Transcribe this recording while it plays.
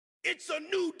It's a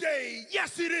new day.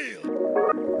 Yes, it is.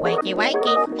 Wakey,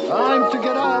 wakey. Time to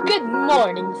get up. Good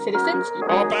morning, citizens.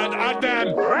 Open and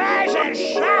then Rise and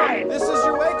shine. This is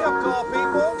your wake-up call,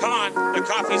 people. come on. The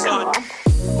coffee's on.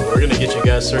 We're going to get you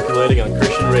guys circulating on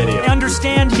Christian radio. I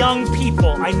understand young people.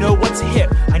 I know what's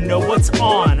hip. I know what's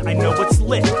on. I know what's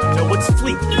lit. I know what's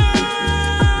fleet.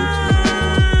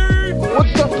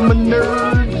 What's up, my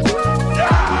nerds?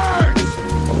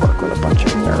 I work with a bunch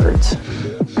of nerds.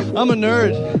 I'm a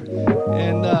nerd,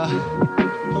 and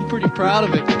I'm pretty proud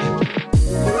of it.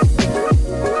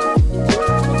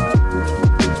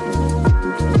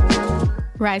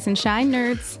 Rise and shine,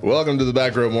 nerds. Welcome to the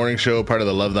Back Row Morning Show, part of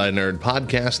the Love Thy Nerd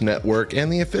podcast network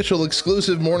and the official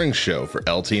exclusive morning show for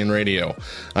LTN Radio.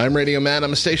 I'm Radio Matt.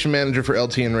 I'm a station manager for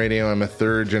LTN Radio. I'm a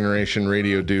third-generation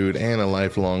radio dude and a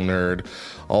lifelong nerd.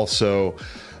 Also,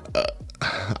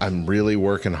 I'm really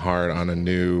working hard on a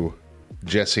new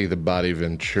Jesse the Body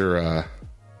Ventura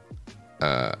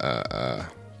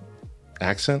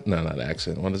accent? No, not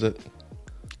accent. What is it?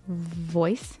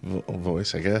 Voice?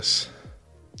 Voice, I guess.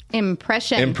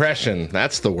 Impression.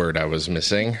 That's the word I was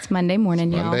missing. It's Monday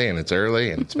morning, y'all. Monday, and it's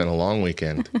early, and it's been a long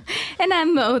weekend. And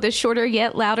I'm Mo, the shorter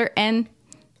yet louder, and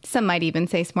some might even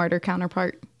say smarter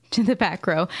counterpart to the back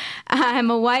row.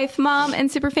 I'm a wife, mom,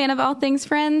 and super fan of all things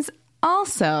Friends.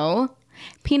 Also,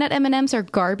 peanut M&Ms are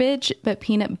garbage, but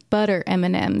peanut butter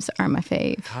M&Ms are my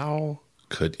fave. How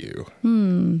could you?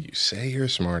 You say you're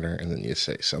smarter, and then you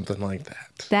say something like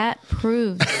that. That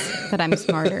proves that I'm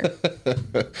smarter.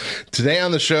 Today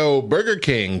on the show, Burger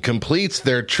King completes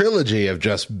their trilogy of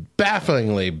just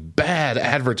bafflingly bad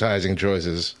advertising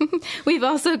choices. We've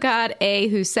also got a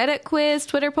Who Said It quiz,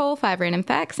 Twitter poll, 5 random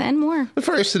facts, and more. But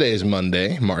first, today is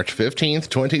Monday, March 15th,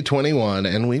 2021,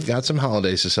 and we've got some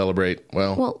holidays to celebrate.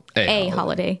 Well, a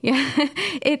holiday. Yeah.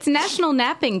 It's National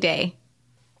Napping Day.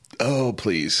 Oh,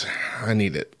 please. I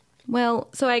need it. Well,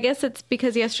 so I guess it's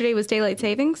because yesterday was daylight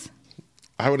savings.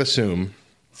 I would assume.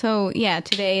 So, yeah,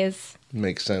 today is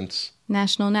Makes sense.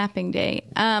 National Napping Day.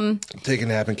 Take a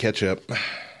nap and catch up.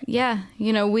 Yeah,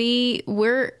 you know,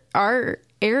 our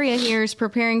area here is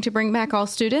preparing to bring back all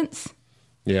students.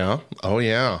 Yeah. Oh,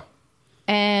 yeah.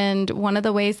 And one of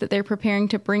the ways that they're preparing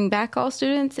to bring back all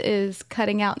students is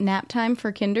cutting out nap time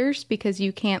for kinders because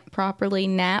you can't properly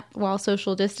nap while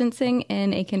social distancing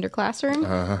in a kinder classroom.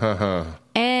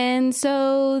 And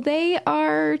so they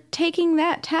are taking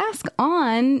that task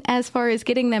on as far as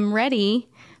getting them ready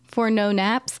for no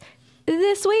naps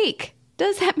this week.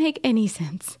 Does that make any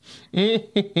sense?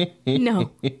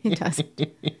 No, it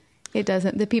doesn't. It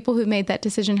doesn't. The people who made that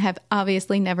decision have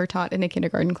obviously never taught in a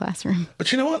kindergarten classroom.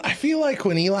 But you know what? I feel like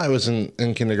when Eli was in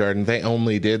kindergarten, they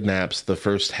only did naps the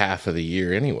first half of the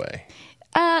year anyway.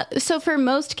 So for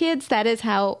most kids, that is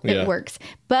how it works.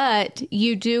 But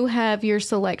you do have your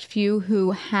select few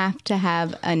who have to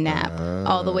have a nap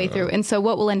all the way through. And so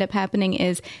what will end up happening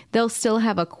is they'll still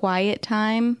have a quiet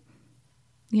time,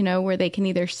 you know, where they can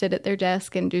either sit at their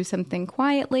desk and do something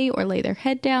quietly or lay their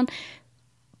head down.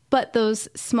 But those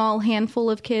small handful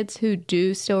of kids who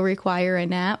do still require a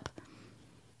nap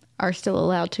are still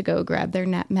allowed to go grab their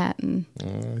nap mat and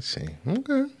I see.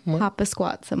 Okay. Well, hop a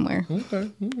squat somewhere. Okay.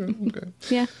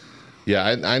 Yeah.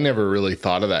 Yeah, I never really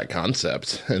thought of that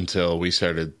concept until we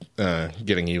started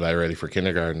getting Eli ready for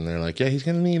kindergarten. They're like, yeah, he's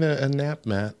going to need a nap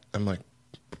mat. I'm like,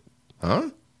 huh?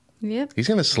 Yep. He's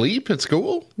going to sleep at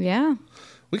school? Yeah.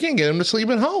 We can't get him to sleep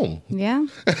at home. Yeah.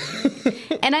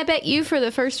 And I bet you for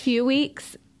the first few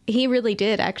weeks, he really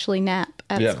did actually nap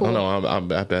at school. Yeah,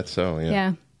 I bet so, yeah.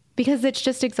 Yeah. Because it's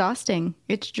just exhausting.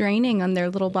 It's draining on their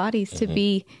little bodies to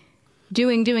be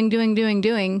doing.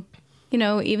 You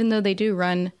know, even though they do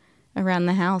run around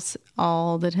the house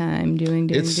all the time doing.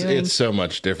 It's so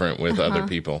much different with other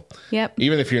people. Yep.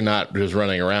 Even if you're not just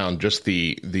running around, just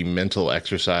the mental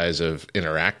exercise of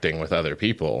interacting with other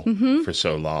people for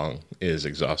so long is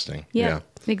exausting. Yeah.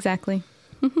 Exactly.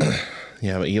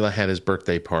 Yeah, but Eli had his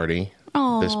birthday party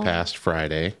this past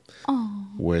Friday,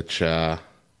 which,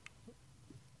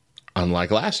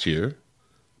 unlike last year,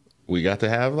 we got to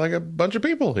have like a bunch of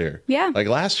people here. Yeah. Like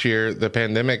last year, the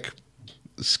pandemic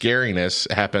scariness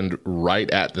happened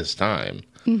right at this time.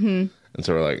 Mm-hmm. And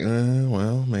so we're like,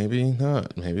 well, maybe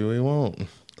not. Maybe we won't.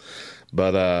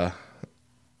 But,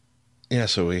 yeah,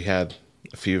 so we had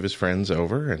a few of his friends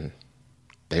over and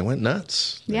they went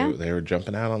nuts. Yeah. They were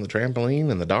jumping out on the trampoline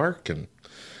in the dark and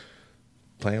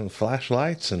playing with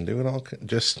flashlights and doing all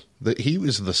he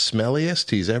was the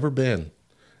smelliest he's ever been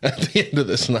at the end of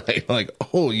this night. Like,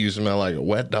 oh, you smell like a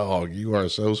wet dog. You are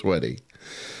so sweaty.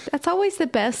 That's always the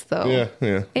best, though.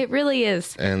 Yeah. It really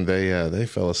is. And they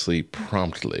fell asleep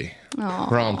promptly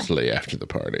after the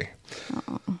party.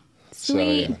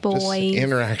 Sweet Just boys.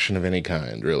 interaction of any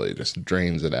kind really just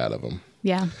drains it out of them.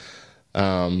 Yeah.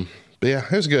 But yeah,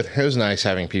 it was good. It was nice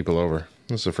having people over.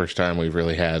 This is the first time we've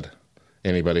really had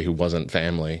anybody who wasn't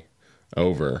family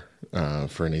over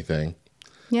for anything.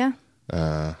 Yeah.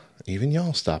 Even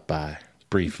y'all stopped by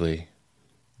briefly,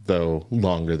 though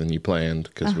longer than you planned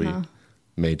because we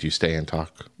made you stay and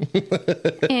talk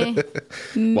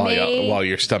while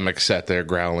your stomach sat there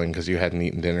growling because you hadn't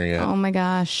eaten dinner yet. Oh my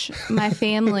gosh. My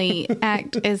family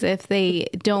act as if they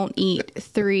don't eat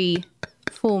 3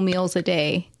 full meals a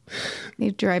day.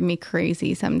 They drive me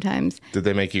crazy sometimes. Did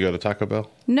they make you go to Taco Bell?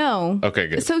 No. Okay,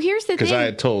 good. So here's the thing. Because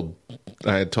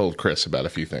I had told Chris about a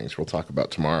few things we'll talk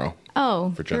about tomorrow.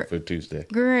 Oh. For Junk Food Tuesday.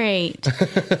 Great.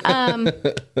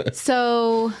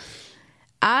 So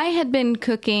I had been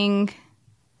cooking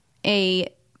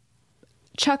a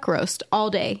chuck roast all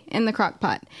day in the crock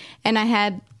pot. And I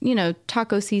had,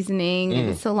 taco seasoning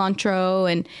and cilantro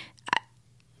and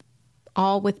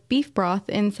all with beef broth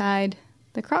inside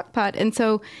the crock pot. And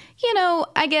so,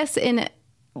 I guess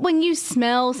when you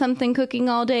smell something cooking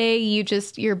all day,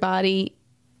 your body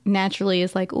naturally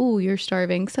is like, "Ooh, you're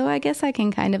starving." So I guess I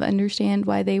can kind of understand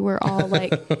why they were all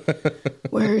like,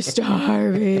 "We're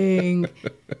starving."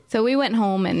 So we went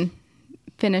home and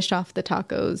finished off the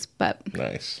tacos, but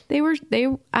nice.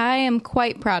 I am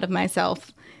quite proud of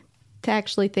myself to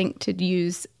actually think to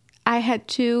use. I had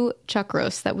 2 chuck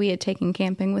roasts that we had taken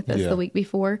camping with us the week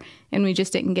before, and we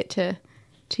just didn't get to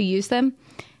use them.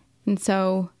 And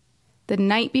so the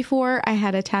night before I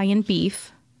had Italian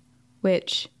beef,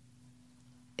 which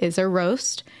is a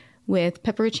roast with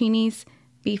pepperoncinis,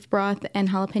 beef broth, and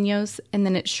jalapenos. And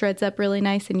then it shreds up really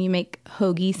nice and you make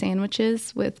hoagie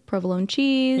sandwiches with provolone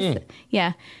cheese.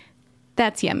 Yeah,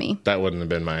 that's yummy. That wouldn't have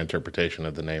been my interpretation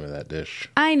of the name of that dish.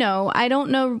 I know. I don't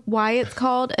know why it's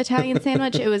called Italian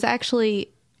sandwich. It was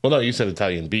actually... Well, no, you said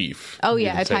Italian beef. Oh, You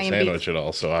yeah, didn't say Italian sandwich beef. at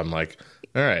all. So I'm like,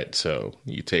 all right, so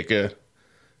you take a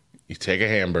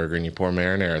hamburger and you pour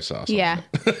marinara sauce on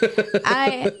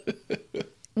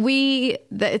it.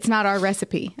 It's not our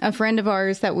recipe. A friend of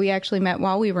ours that we actually met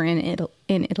while we were in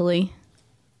Italy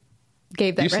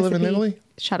gave that recipe. You used to live in Italy?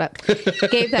 Shut up.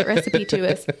 Gave that recipe to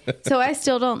us. So I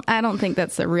don't think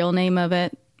that's the real name of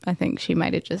it. I think she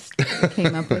might have just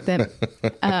came up with it.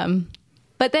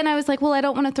 But then I was like, well, I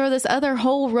don't want to throw this other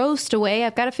whole roast away.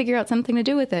 I've got to figure out something to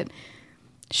do with it.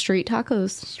 Street tacos.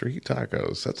 Street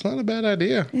tacos. That's not a bad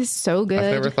idea. It's so good.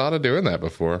 I've never thought of doing that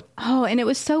before. Oh, and it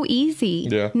was so easy.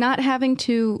 Yeah. Not having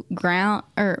to brown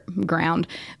up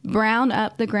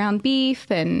the ground beef,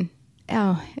 and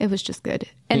it was just good.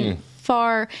 And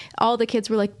all the kids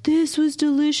were like, "This was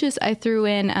delicious." I threw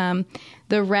in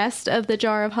the rest of the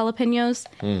jar of jalapenos,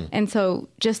 and so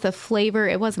just the flavor.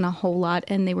 It wasn't a whole lot,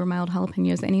 and they were mild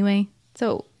jalapenos anyway.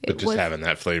 So But just having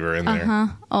that flavor in there.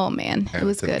 Oh man, it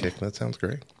was good. That sounds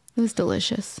great. It was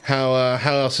delicious. How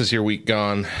else has your week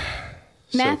gone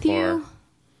Matthew, so far?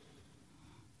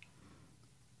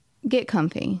 Get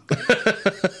comfy.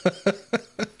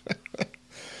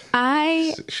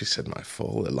 She said my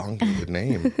full elongated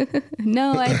name.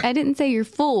 No, I didn't say you're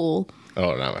full.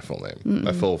 Oh, not my full name.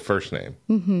 My full first name.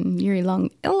 You're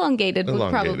elongated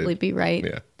would probably be right.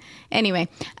 Yeah. Anyway,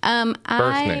 Birth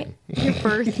name. Your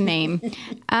birth name.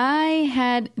 I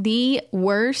had the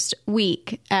worst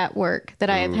week at work that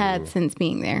I have had since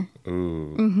being there.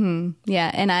 Ooh.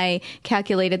 Yeah, and I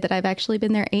calculated that I've actually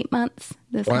been there 8 months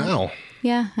this month. Wow.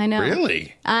 Yeah, I know.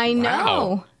 Really? I know.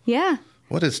 Wow. Yeah.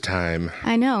 What is time?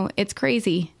 I know. It's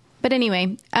crazy. But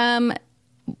anyway,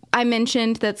 I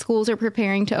mentioned that schools are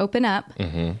preparing to open up.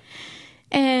 Mm-hmm.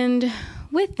 And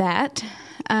with that,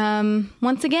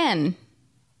 once again,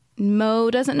 Mo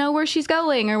doesn't know where she's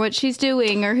going or what she's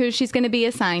doing or who she's going to be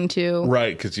assigned to.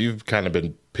 Right, because you've kind of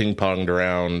been ping-ponged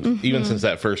around even since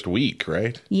that first week,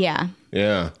 right? Yeah.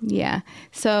 Yeah. Yeah.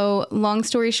 So long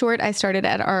story short, I started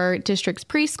at our district's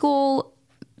preschool,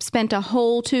 spent a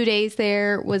whole 2 days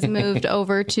there, was moved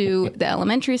over to the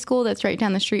elementary school that's right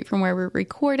down the street from where we're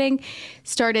recording.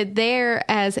 Started there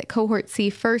as a Cohort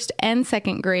C first and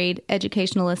second grade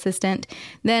educational assistant.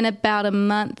 Then about a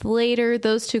month later,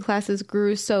 those 2 classes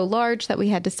grew so large that we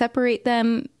had to separate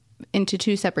them into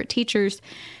 2 separate teachers.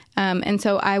 And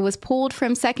so I was pulled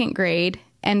from second grade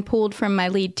and pulled from my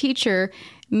lead teacher,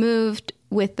 moved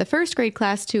with the first grade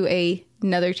class to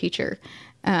another teacher.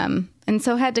 And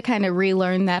so had to kind of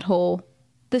relearn that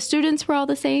the students were all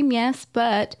the same, yes,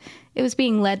 but it was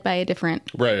being led by a different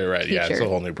Right. teacher. Yeah, it's a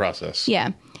whole new process.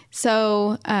 Yeah.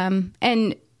 So,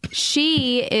 and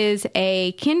she is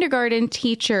a kindergarten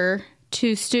teacher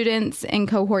to students in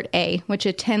Cohort A, which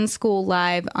attend school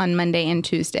live on Monday and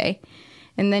Tuesday.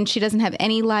 And then she doesn't have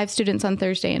any live students on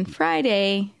Thursday and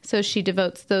Friday. So she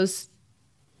devotes those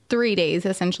 3 days,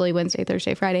 essentially Wednesday,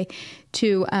 Thursday, Friday,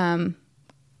 to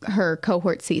her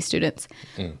cohort C students.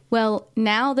 Well,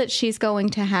 now that she's going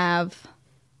to have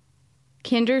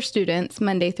kinder students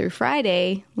Monday through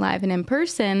Friday, live and in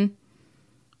person,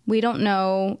 we don't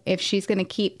know if she's going to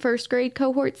keep first grade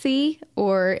cohort C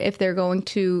or if they're going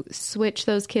to switch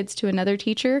those kids to another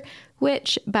teacher,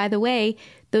 which, by the way,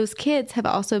 those kids have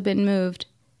also been moved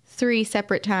 3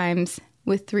 separate times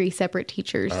with 3 separate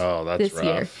teachers this rough.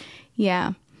 year.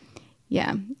 Yeah.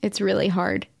 Yeah. It's really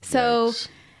hard. So Yikes.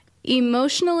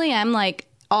 Emotionally, I'm like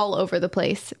all over the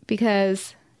place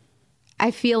because I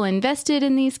feel invested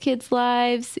in these kids'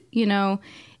 lives. You know,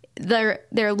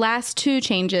 their last 2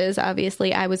 changes,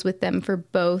 obviously, I was with them for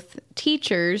both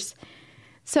teachers.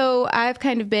 So I've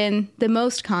kind of been the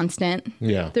most constant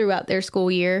throughout their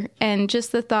school year. And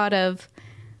just the thought of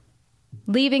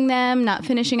leaving them, not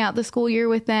finishing out the school year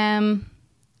with them,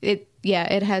 it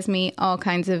has me all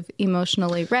kinds of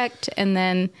emotionally wrecked. And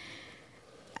then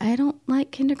I don't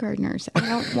like kindergartners. I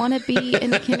don't want to be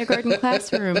in the kindergarten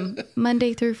classroom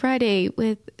Monday through Friday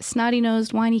with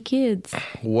snotty-nosed, whiny kids.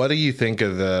 What do you think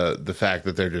of the fact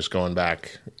that they're just going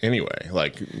back anyway?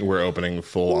 Like, we're opening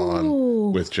full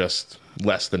on with just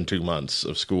less than 2 months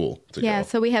of school to go.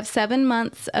 So we have 7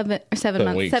 weeks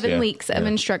of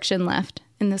instruction left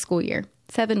in the school year.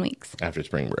 7 weeks. After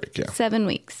spring break, 7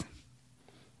 weeks.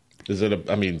 Is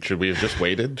it should we have just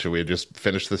waited? Should we have just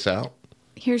finished this out?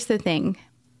 Here's the thing.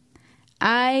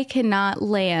 I cannot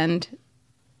land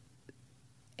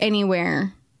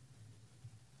anywhere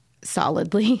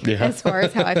solidly as far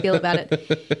as how I feel about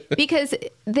it. Because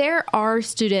there are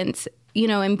students, you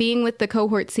know, and being with the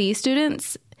cohort C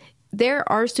students, there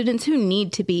are students who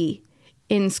need to be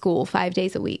in school 5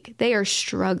 days a week. They are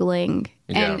struggling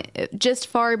and just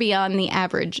far beyond the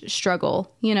average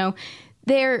struggle. You know,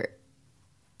 they're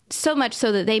so much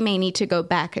so that they may need to go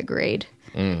back a grade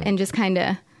and just kind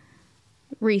of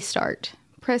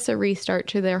press a restart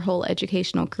to their whole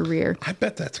educational career. I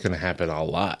bet that's going to happen a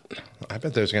lot. I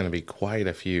bet there's going to be quite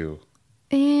a few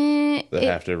that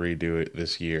have to redo it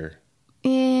this year.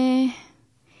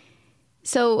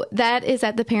 So that is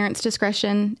at the parents'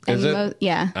 discretion. Is it?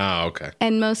 Oh, okay.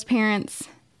 And most parents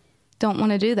don't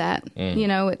want to do that. You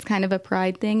know, it's kind of a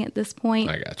pride thing at this point.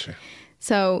 I gotcha.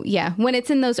 So, when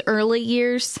it's in those early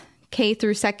years, K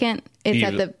through second,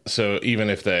 it's So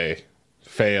even if they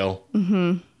fail...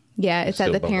 it's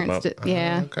at the parents...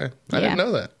 okay. I didn't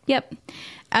know that. Yep.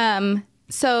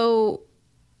 So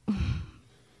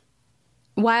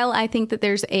while I think that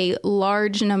there's a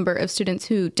large number of students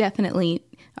who definitely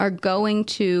are going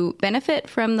to benefit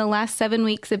from the last 7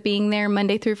 weeks of being there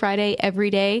Monday through Friday every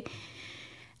day,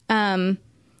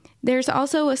 there's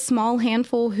also a small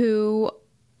handful who...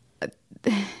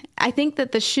 I think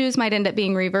that the shoes might end up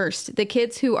being reversed. The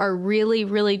kids who are really,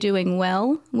 really doing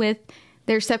well with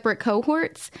their separate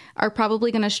cohorts are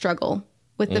probably going to struggle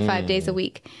with the 5 days a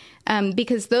week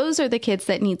because those are the kids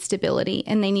that need stability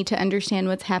and they need to understand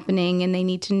what's happening and they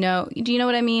need to know. Do you know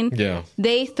what I mean? Yeah.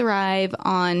 They thrive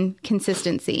on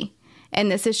consistency.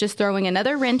 And this is just throwing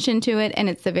another wrench into it. And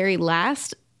it's the very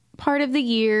last part of the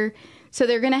year. So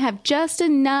they're going to have just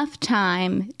enough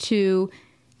time to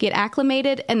get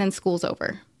acclimated, and then school's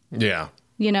over. Yeah.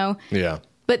 You know? Yeah.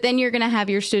 But then you're going to have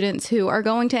your students who are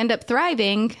going to end up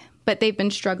thriving, but they've been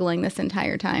struggling this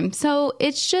entire time. So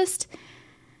it's just...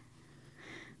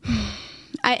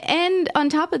 and on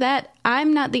top of that,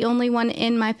 I'm not the only one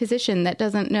in my position that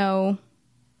doesn't know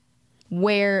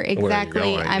where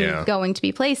exactly I'm going to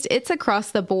be placed. It's across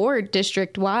the board,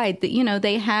 district-wide. That, you know,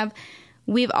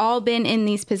 we've all been in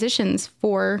these positions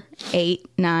for 8,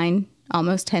 9,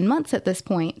 almost 10 months at this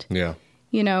point. Yeah.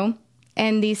 You know,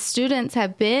 and these students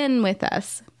have been with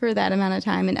us for that amount of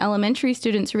time. And elementary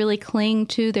students really cling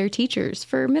to their teachers.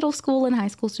 For middle school and high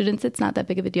school students, it's not that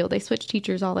big of a deal. They switch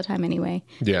teachers all the time anyway.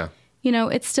 Yeah. You know,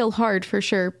 it's still hard for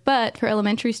sure. But for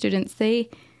elementary students, they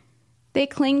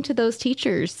cling to those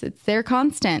teachers. It's their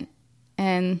constant.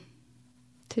 And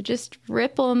to just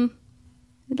rip them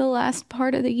the last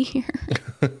part of the year.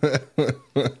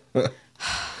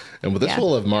 And this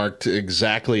will have marked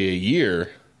exactly a year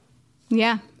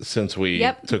since we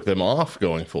took them off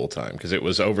going full time, because it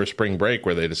was over spring break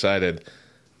where they decided,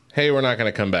 hey, we're not going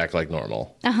to come back like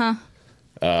normal.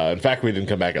 In fact, we didn't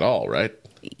come back at all, right?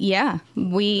 Yeah.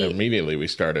 Immediately we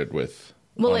started with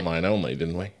online only,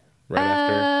 didn't we?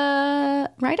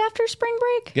 Right after spring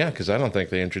break? Yeah, because I don't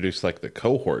think they introduced like the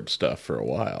cohort stuff for a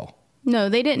while. No,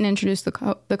 they didn't introduce the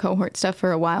cohort stuff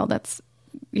for a while.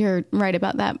 You're right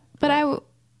about that. But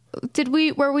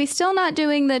were we still not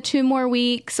doing the 2 more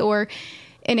weeks, or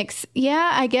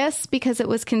I guess because it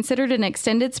was considered an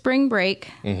extended spring break.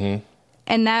 Mm-hmm.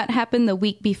 And that happened the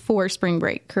week before spring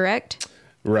break, correct?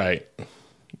 Right.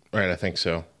 I think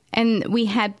so. And we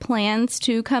had plans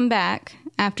to come back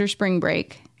after spring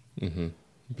break. Mm-hmm.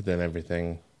 But then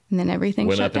everything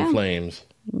went shut up down. In flames.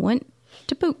 Went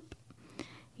to poop.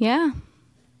 Yeah.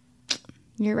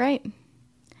 You're right.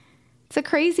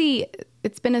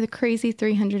 It's been a crazy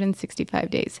 365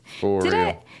 days. For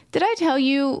real. Did I tell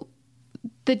you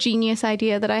the genius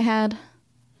idea that I had?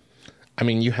 I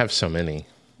mean, you have so many.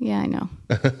 Yeah, I know.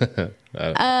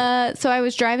 So I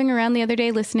was driving around the other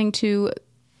day listening to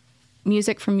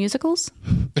music from musicals.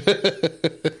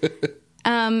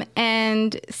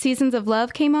 And Seasons of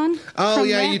Love came on. Oh,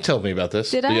 yeah, you told me about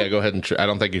this. Did I? Yeah, go ahead and I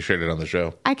don't think you shared it on the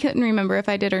show. I couldn't remember if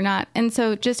I did or not. And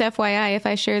so just FYI, if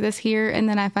I share this here and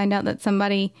then I find out that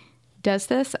somebody does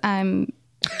this, I'm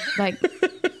like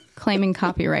claiming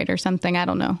copyright or something. I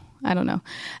don't know.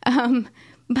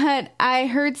 But I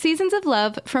heard Seasons of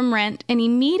Love from Rent, and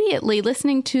immediately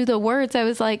listening to the words, I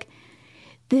was like,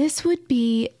 this would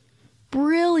be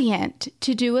brilliant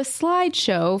to do a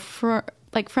slideshow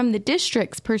from the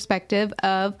district's perspective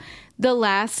of the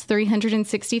last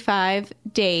 365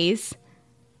 days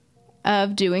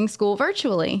of doing school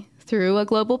virtually through a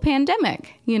global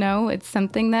pandemic. You know, it's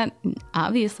something that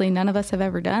obviously none of us have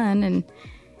ever done. And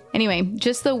anyway,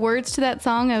 just the words to that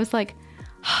song, I was like,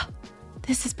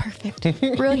 this is perfect.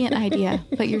 Brilliant idea.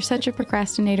 But you're such a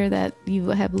procrastinator that you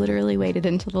have literally waited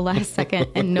until the last second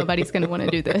and nobody's going to want to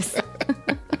do this.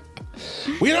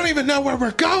 We don't even know where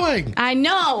we're going. I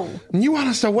know. And you want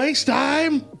us to waste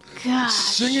time? Gosh.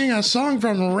 Singing a song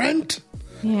from Rent?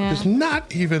 Yeah. There's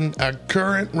not even a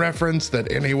current reference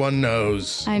that anyone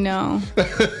knows. I know.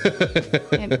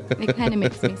 It kind of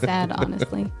makes me sad,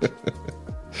 honestly.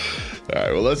 All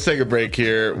right, well, let's take a break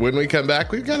here. When we come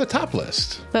back, we've got a top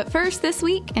list. But first, this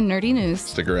week in Nerdy News.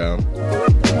 Stick around.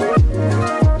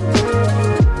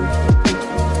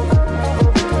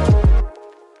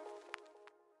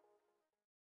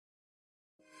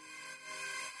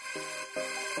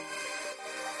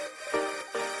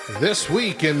 This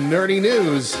week in Nerdy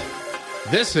News,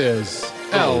 this is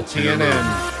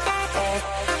LTNN.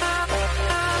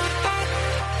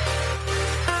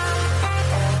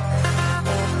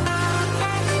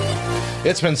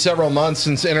 It's been several months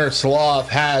since Inner Sloth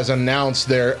has announced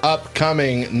their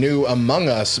upcoming new Among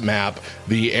Us map,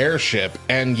 The Airship,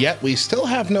 and yet we still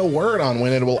have no word on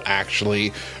when it will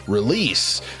actually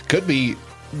release. Could be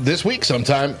this week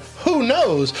sometime, who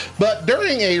knows? But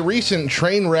during a recent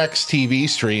Trainwrecks TV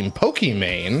stream,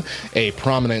 Pokimane, a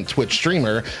prominent Twitch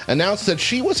streamer, announced that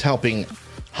she was helping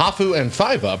Hafu and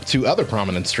 5UP, two other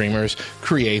prominent streamers,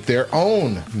 create their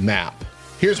own map.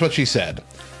 Here's what she said.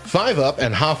 5UP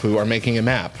and Hafu are making a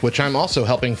map, which I'm also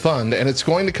helping fund, and it's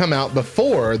going to come out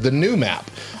before the new map.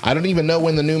 I don't even know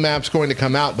when the new map's going to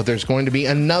come out, but there's going to be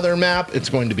another map. It's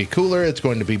going to be cooler. It's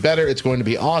going to be better. It's going to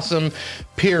be awesome,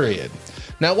 period.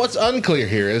 Now, what's unclear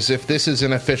here is if this is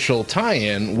an official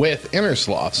tie-in with Inner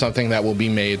Sloth, something that will be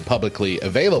made publicly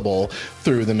available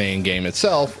through the main game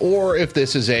itself, or if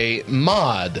this is a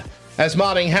mod, as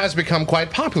modding has become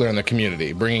quite popular in the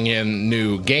community, bringing in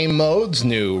new game modes,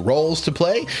 new roles to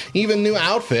play, even new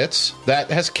outfits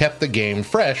that has kept the game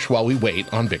fresh while we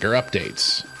wait on bigger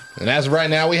updates. And as of right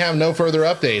now, we have no further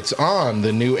updates on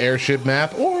the new Airship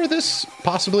map or this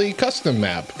possibly custom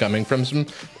map coming from some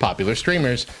popular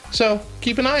streamers, so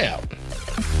keep an eye out.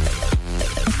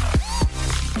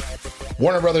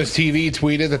 Warner Brothers TV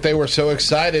tweeted that they were so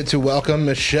excited to welcome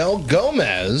Michelle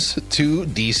Gomez to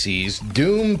DC's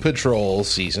Doom Patrol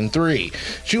Season 3.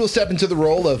 She will step into the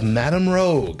role of Madame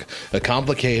Rogue, a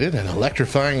complicated and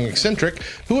electrifying eccentric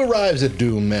who arrives at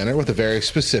Doom Manor with a very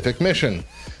specific mission.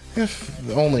 If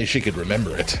only she could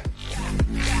remember it.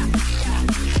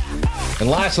 And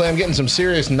lastly, I'm getting some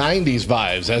serious 90s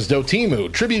vibes as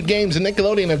Dotemu, Tribute Games, and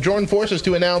Nickelodeon have joined forces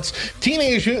to announce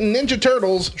Teenage Mutant Ninja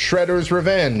Turtles Shredder's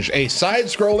Revenge, a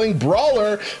side-scrolling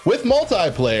brawler with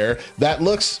multiplayer that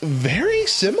looks very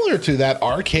similar to that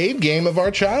arcade game of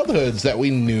our childhoods that we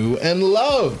knew and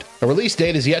loved. A release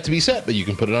date is yet to be set, but you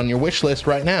can put it on your wish list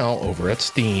right now over at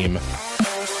Steam.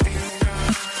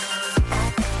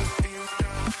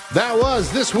 That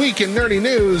was This Week in Nerdy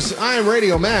News. I'm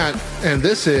Radio Matt, and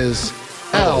this is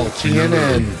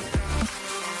LTNN.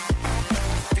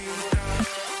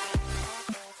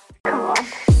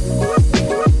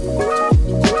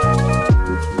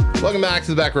 Welcome back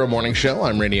to the Back Row Morning Show.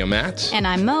 I'm Radio Matt. And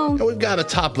I'm Mo. And we've got a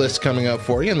top list coming up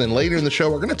for you, and then later in the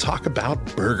show, we're going to talk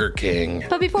about Burger King.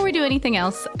 But before we do anything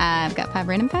else, I've got 5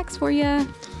 random facts for you.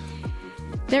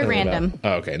 They're random.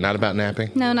 Oh, okay, not about napping?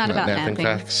 No, not about napping.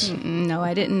 Facts? No,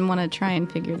 I didn't want to try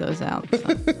and figure those out.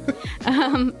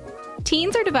 So.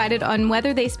 Teens are divided on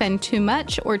whether they spend too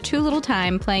much or too little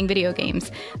time playing video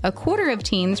games. A quarter of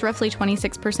teens, roughly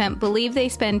 26%, believe they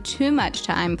spend too much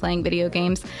time playing video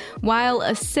games, while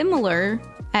a similar,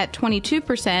 at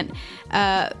 22%,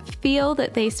 feel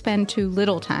that they spend too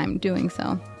little time doing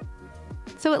so.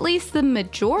 So at least the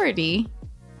majority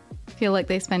feel like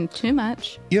they spend too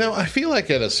much. You know, I feel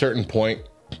like at a certain point,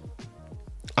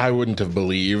 I wouldn't have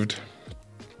believed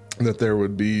that there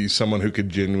would be someone who could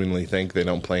genuinely think they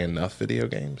don't play enough video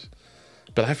games.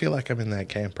 But I feel like I'm in that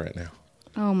camp right now.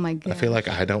 Oh my god. I feel like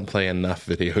I don't play enough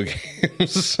video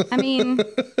games. I mean,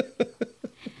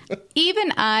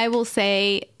 even I will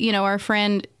say, you know, our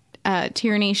friend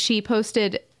Tierney, she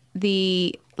posted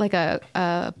a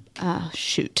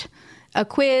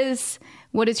quiz.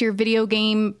 What is your video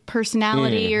game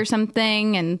personality or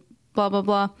something, and blah blah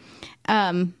blah.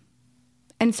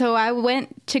 And so I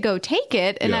went to go take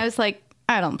it, and I was like,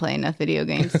 I don't play enough video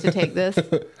games to take this.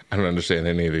 I don't understand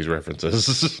any of these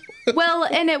references. Well,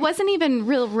 and it wasn't even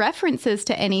real references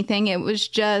to anything. It was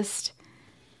just,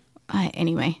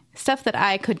 anyway, stuff that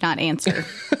I could not answer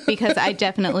because I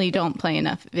definitely don't play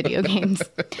enough video games.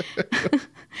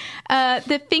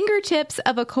 The fingertips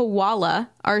of a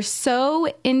koala are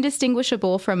so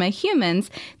indistinguishable from a human's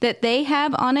that they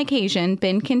have on occasion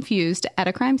been confused at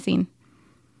a crime scene.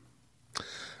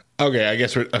 Okay, I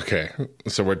guess we're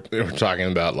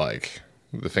talking about like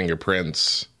the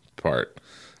fingerprints part.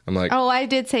 I'm like, oh, I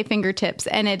did say fingertips,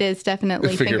 and it is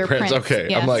definitely fingerprints. Okay,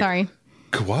 yeah, I'm like, sorry.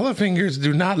 Koala fingers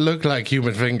do not look like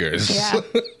human fingers. Yeah.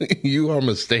 You are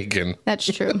mistaken. That's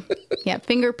true. Yeah,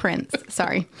 fingerprints.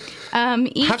 Sorry.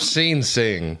 I've seen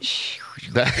Sing.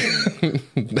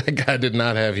 That guy did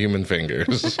not have human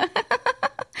fingers.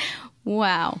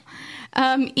 Wow.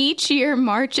 Each year,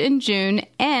 March and June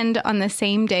end on the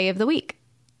same day of the week.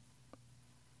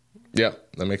 Yeah,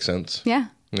 that makes sense. Yeah.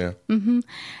 Yeah. Mm-hmm.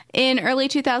 In early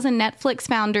 2000, Netflix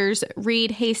founders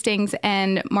Reed Hastings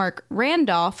and Mark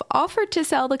Randolph offered to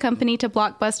sell the company to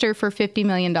Blockbuster for $50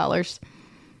 million. I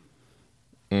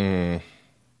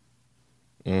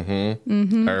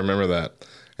remember that.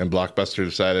 And Blockbuster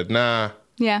decided, nah,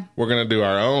 yeah, we're going to do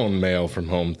our own mail from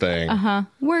home thing.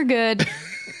 We're good.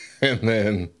 And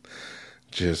then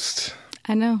just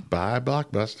I know. buy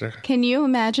Blockbuster. Can you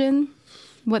imagine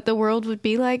what the world would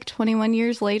be like 21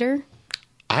 years later?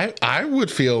 I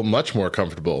would feel much more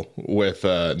comfortable with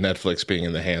Netflix being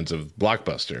in the hands of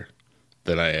Blockbuster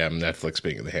than I am Netflix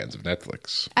being in the hands of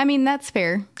Netflix. I mean, that's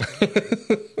fair.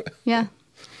 Yeah.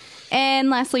 And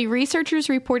lastly, researchers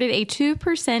reported a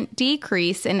 2%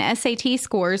 decrease in SAT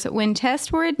scores when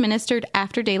tests were administered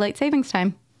after daylight savings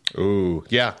time. Ooh,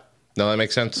 yeah. No, that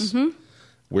makes sense. Mm-hmm.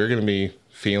 We're going to be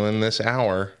feeling this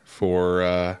hour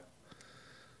for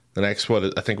the next,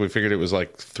 I think we figured it was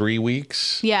like 3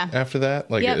 weeks after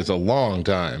that. Like, It's a long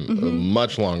time,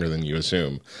 much longer than you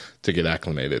assume, to get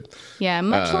acclimated. Yeah,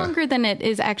 much longer than it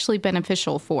is actually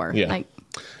beneficial for. Yeah. Like,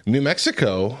 New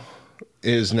Mexico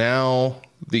is now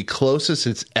the closest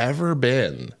it's ever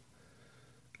been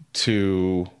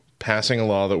to passing a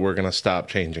law that we're going to stop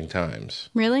changing times.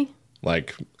 Really?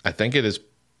 Like, I think it's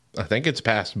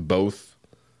passed both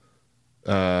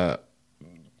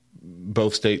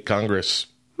state Congress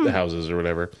houses or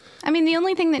whatever. I mean, the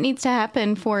only thing that needs to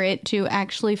happen for it to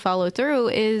actually follow through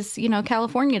is,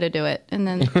 California to do it. And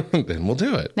then then we'll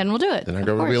do it. Then our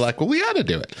government will be like, well, we ought to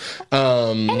do it.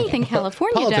 Anything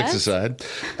California politics does. aside.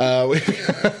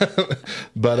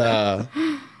 But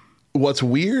what's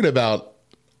weird about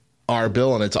our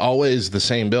bill, and it's always the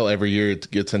same bill every year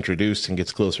it gets introduced and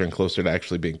gets closer and closer to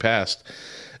actually being passed,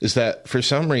 is that for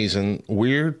some reason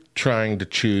we're trying to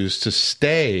choose to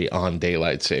stay on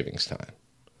daylight savings time.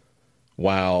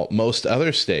 While most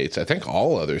other states, I think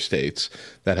all other states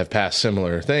that have passed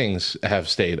similar things have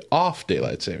stayed off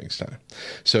daylight savings time.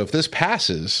 So if this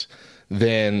passes,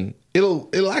 then it'll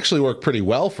actually work pretty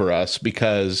well for us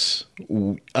because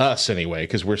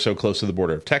because we're so close to the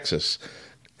border of Texas,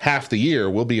 half the year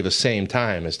we'll be the same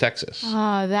time as Texas.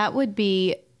 That would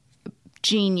be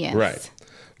genius. Right.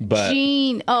 But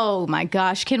oh my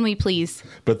gosh, can we please?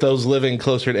 But those living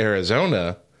closer to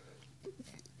Arizona,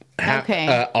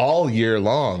 all year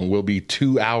long will be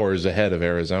 2 hours ahead of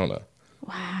Arizona.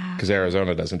 Wow. Because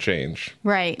Arizona doesn't change.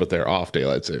 Right. But they're off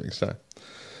daylight savings time.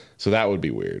 So that would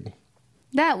be weird.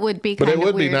 That would be kind of weird. But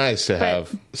it would be nice to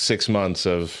have 6 months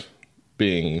of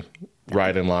being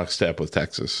right in lockstep with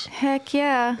Texas. Heck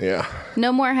yeah. Yeah.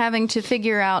 No more having to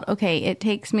figure out, okay, it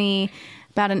takes me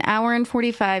about an hour and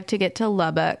 45 to get to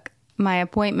Lubbock. My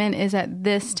appointment is at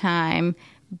this time.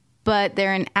 but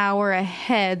they're an hour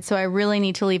ahead, so I really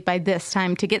need to leave by this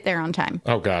time to get there on time.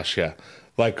 Oh gosh, yeah.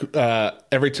 Like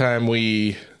every time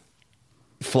we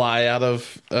fly out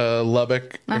of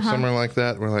Lubbock or somewhere like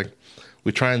that, we're like,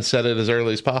 we try and set it as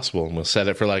early as possible, and we'll set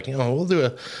it for like, we'll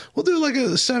do like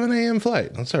a 7 a.m.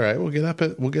 flight. That's all right. We'll get up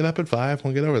at 5.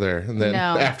 We'll get over there, and then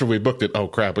after we booked it, oh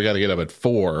crap, we got to get up at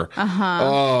 4.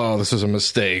 Oh, this is a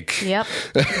mistake. Yep.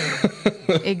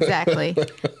 Exactly.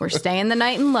 We're staying the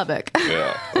night in Lubbock.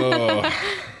 Yeah.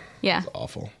 Oh, yeah. It's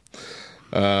awful.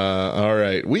 All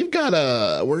right. We're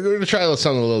going to try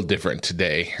something a little different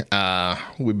today.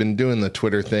 We've been doing the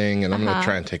Twitter thing, and I'm going to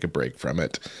try and take a break from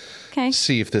it. Okay.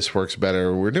 See if this works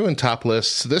better. We're doing top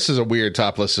lists. This is a weird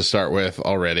top list to start with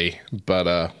already,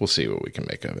 but we'll see what we can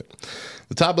make of it.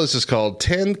 The top list is called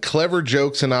 10 Clever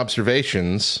Jokes and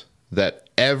Observations That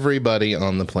Everybody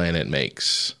on the Planet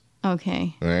Makes.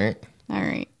 Okay. All right? All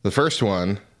right. The first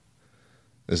one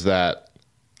is that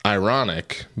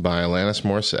Ironic by Alanis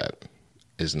Morissette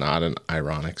is not an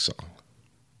ironic song.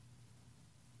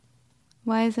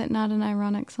 Why is it not an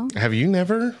ironic song? Have you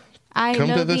never I come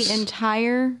know to this? The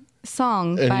entire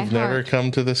song And by you've heart. never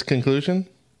come to this conclusion?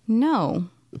 No.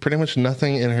 Pretty much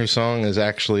nothing in her song is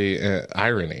actually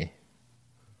irony.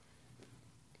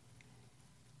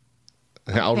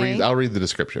 I'll read the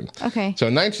description. Okay. So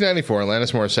in 1994,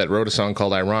 Alanis Morissette wrote a song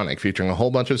called Ironic, featuring a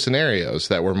whole bunch of scenarios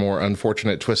that were more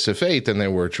unfortunate twists of fate than they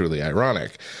were truly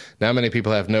ironic. Now many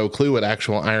people have no clue what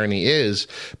actual irony is,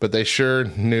 but they sure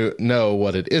know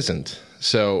what it isn't.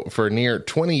 So for near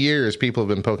 20 years, people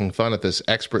have been poking fun at this,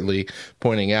 expertly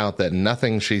pointing out that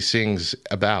nothing she sings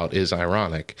about is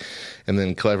ironic, and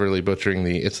then cleverly butchering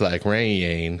the "it's like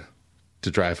rain"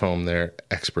 to drive home their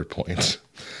expert points.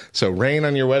 So rain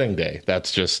on your wedding day,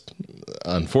 that's just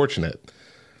unfortunate.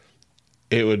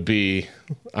 It would be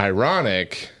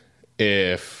ironic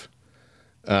if,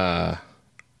 what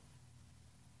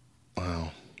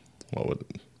would...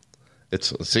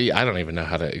 See, I don't even know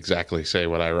how to exactly say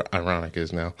what ironic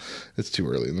is now. It's too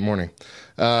early in the morning.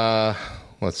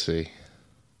 Let's see.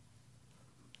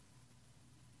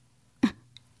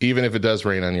 Even if it does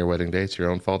rain on your wedding day, it's your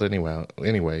own fault anyway.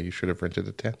 Anyway, you should have rented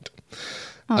a tent.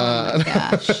 Oh my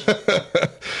gosh.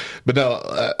 But no,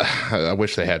 I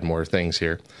wish they had more things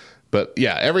here. But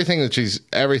yeah, everything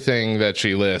that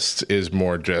she lists is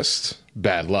more just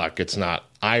bad luck. It's not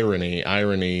irony.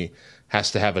 Irony has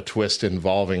to have a twist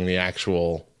involving the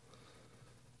actual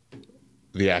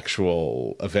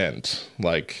event.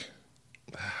 Like,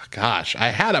 gosh, I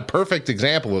had a perfect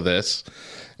example of this,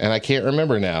 and I can't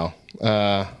remember now.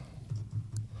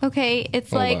 Okay,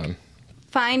 it's Hold like on.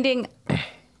 finding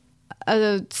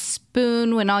a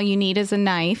spoon when all you need is a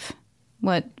knife.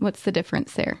 What's the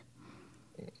difference there?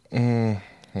 Hold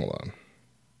on.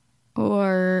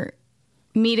 Or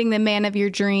meeting the man of your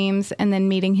dreams and then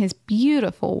meeting his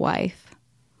beautiful wife.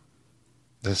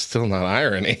 That's still not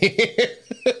irony.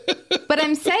 But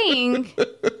I'm saying...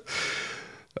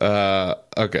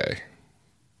 Okay.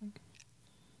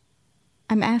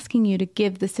 I'm asking you to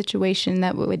give the situation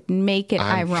that would make it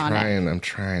ironic. I'm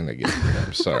trying to get it.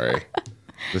 I'm sorry.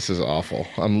 This is awful.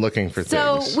 I'm looking for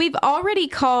So things. we've already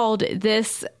called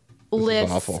this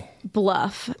list awful.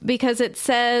 bluff because it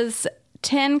says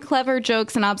 10 clever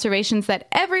jokes and observations that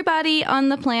everybody on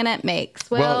the planet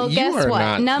makes. Well, you guess are what?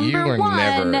 not- Number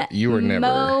one, you are never.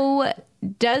 Mo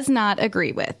does not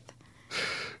agree with.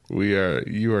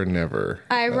 You are never.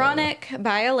 Ironic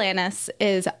by Alanis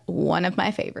is one of my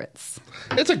favorites.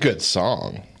 It's a good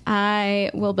song.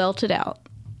 I will belt it out.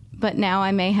 But now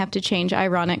I may have to change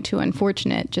ironic to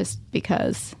unfortunate just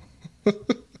because. Even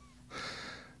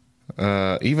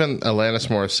Alanis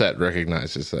Morissette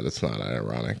recognizes that it's not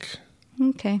ironic.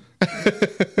 Okay. I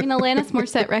mean, Alanis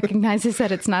Morissette recognizes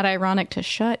that it's not ironic to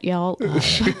shut y'all up.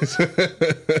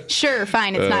 Sure,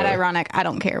 fine, it's not ironic. I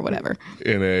don't care, whatever.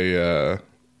 In a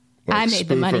I made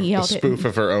the money, y'all a spoof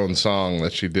of her own song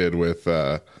that she did with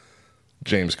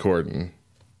James Corden.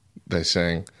 They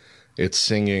sang, "It's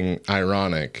singing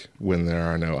ironic when there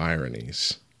are no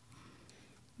ironies."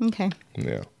 Okay.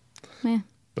 Yeah, Yeah.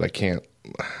 but I can't.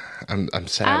 I'm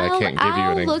sad. I can't give you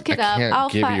I'll look it up.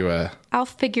 I'll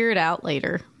figure it out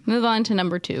later. Move on to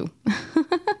number 2.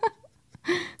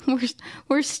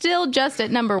 We're still just at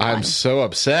number 1. I'm so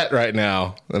upset right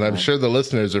now, and I'm sure the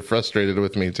listeners are frustrated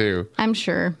with me too. I'm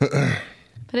sure.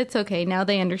 But it's okay. Now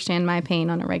they understand my pain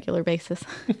on a regular basis.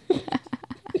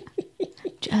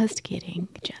 Just kidding.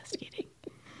 Just kidding.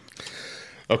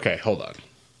 Okay, hold on.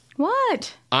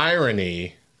 What?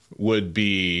 Irony would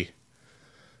be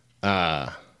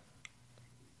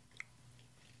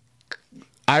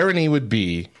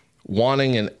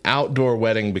wanting an outdoor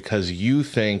wedding because you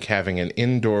think having an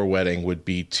indoor wedding would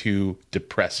be too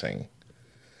depressing.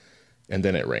 And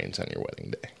then it rains on your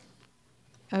wedding day.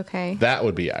 Okay. That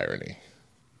would be irony.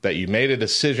 That you made a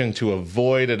decision to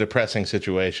avoid a depressing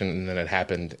situation and then it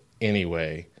happened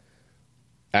anyway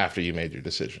after you made your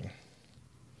decision.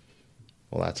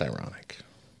 Well, that's ironic.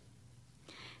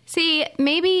 See,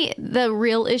 maybe the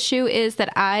real issue is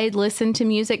that I listen to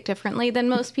music differently than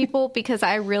most people because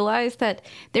I realize that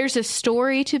there's a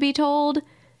story to be told,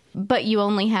 but you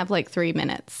only have like 3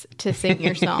 minutes to sing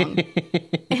your song.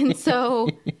 And so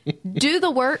do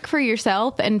the work for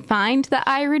yourself and find the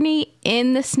irony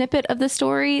in the snippet of the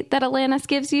story that Alanis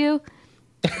gives you.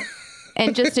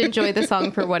 And just enjoy the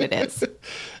song for what it is.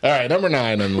 All right, number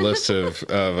 9 on the list of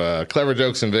clever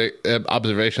jokes and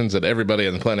observations that everybody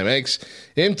on the planet makes.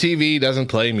 MTV doesn't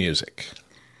play music.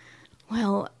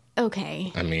 Well,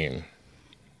 okay. I mean,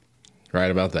 right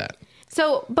about that.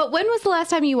 So, but when was the last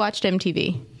time you watched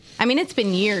MTV? I mean, it's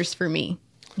been years for me.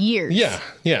 Years.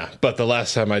 Yeah. But the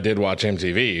last time I did watch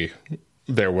MTV,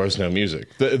 there was no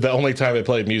music. The only time it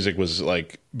played music was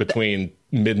like between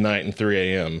midnight and 3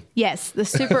 a.m. Yes, the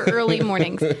super early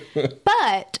mornings.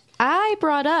 But I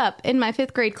brought up in my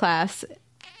 5th grade class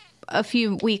a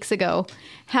few weeks ago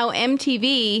how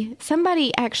MTV,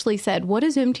 somebody actually said, what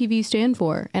does MTV stand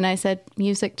for? And I said,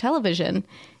 music television.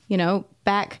 You know,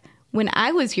 back when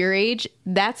I was your age,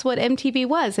 that's what MTV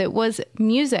was. It was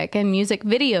music and music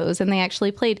videos, and they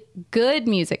actually played good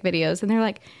music videos. And they're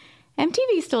like,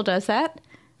 MTV still does that.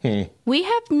 We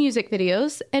have music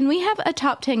videos, and we have a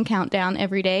top 10 countdown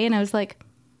every day. And I was like,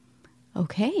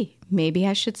 okay, maybe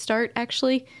I should start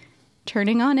actually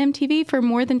turning on MTV for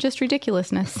more than just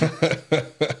ridiculousness.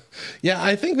 Yeah,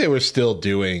 I think they were still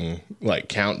doing like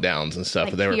countdowns and stuff.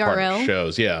 Like but they were PRL? part of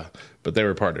shows. Yeah, but they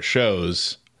were part of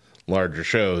shows, larger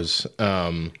shows.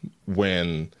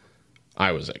 When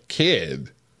I was a kid,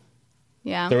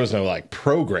 Yeah. there was no like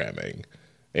programming.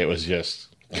 It was just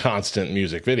constant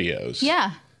music videos.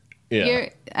 Yeah. Yeah.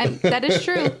 That is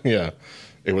true. Yeah.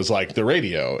 It was like the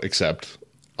radio, except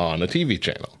on a TV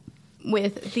channel.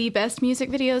 With the best music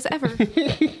videos ever.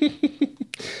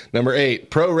 Number 8,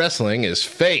 pro wrestling is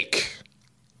fake.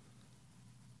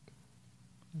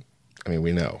 I mean,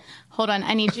 we know. Hold on,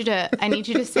 I need you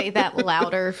to say that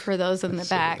louder for those in the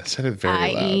back. I said it very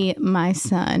i.e. my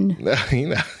son.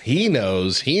 He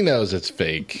knows it's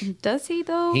fake. Does he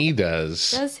though? He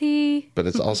does. Does he? But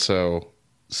it's also,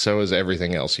 so is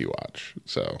everything else you watch.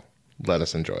 So let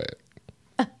us enjoy it.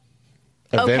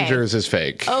 Avengers is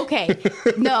fake. Okay.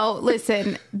 No,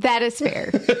 listen, that is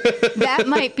fair. That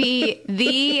might be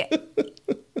the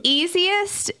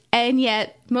easiest and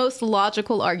yet most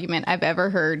logical argument I've ever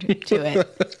heard to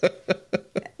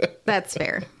it. That's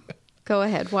fair. Go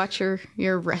ahead, watch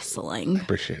your wrestling.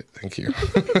 Appreciate it. Thank you.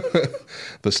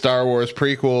 The Star Wars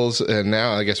prequels, and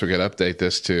now I guess we got to update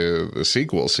this to the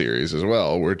sequel series as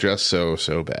well. We're just so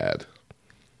bad.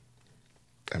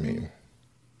 I mean,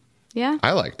 yeah,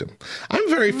 I liked them. I'm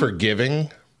very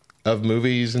forgiving of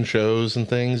movies and shows and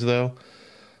things, though.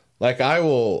 Like,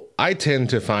 I tend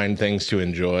to find things to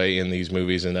enjoy in these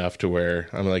movies enough to where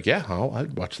I'm like, yeah,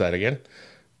 I'd watch that again.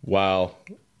 While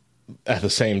at the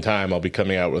same time, I'll be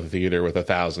coming out with a theater with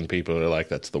 1,000 people that are like,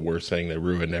 that's the worst thing. They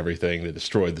ruined everything. They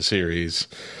destroyed the series.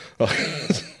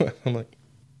 I'm like,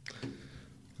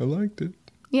 I liked it.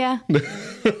 Yeah.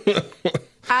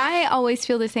 I always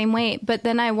feel the same way, but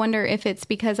then I wonder if it's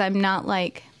because I'm not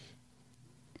like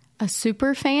a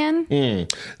super fan.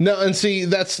 No, and see,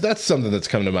 that's something that's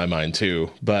come to my mind too.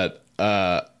 But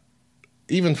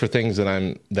even for things that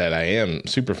I am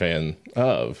super fan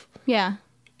of, Yeah.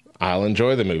 I'll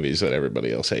enjoy the movies that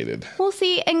everybody else hated. Well,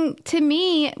 see, and to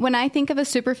me, when I think of a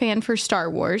super fan for Star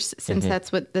Wars, since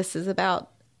that's what this is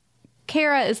about,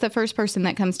 Kara is the first person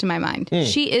that comes to my mind.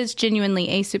 She is genuinely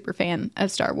a super fan of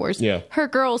Star Wars. Yeah. Her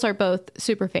girls are both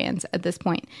super fans at this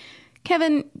point.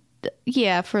 Kevin,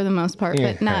 yeah, for the most part,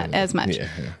 but not as much.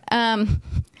 Yeah.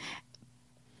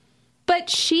 But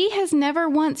she has never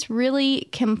once really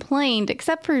complained,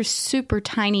 except for super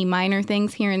tiny minor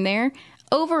things here and there.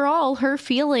 Overall, her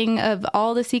feeling of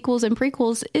all the sequels and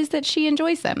prequels is that she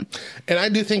enjoys them. And I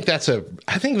do think that's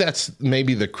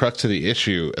maybe the crux of the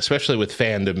issue, especially with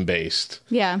fandom-based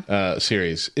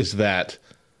series, is that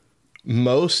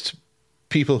most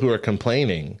people who are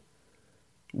complaining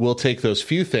will take those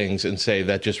few things and say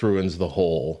that just ruins the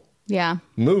whole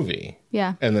movie.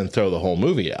 Yeah. And then throw the whole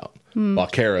movie out. While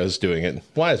Kara's doing it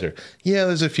wiser. Yeah,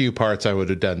 there's a few parts I would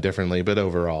have done differently, but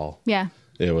overall,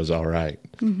 it was all right.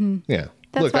 Mm-hmm. Yeah.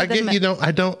 That's Look, I get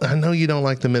I know you don't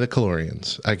like the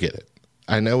midichlorians. I get it.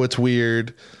 I know it's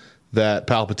weird that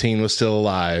Palpatine was still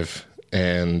alive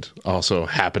and also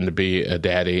happen to be a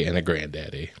daddy and a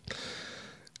granddaddy.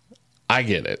 I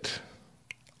get it.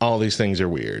 All these things are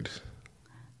weird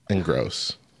and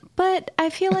gross. But I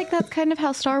feel like that's kind of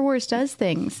how Star Wars does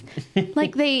things.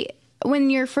 Like when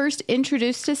you're first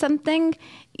introduced to something,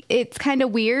 it's kind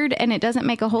of weird and it doesn't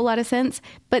make a whole lot of sense.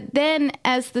 But then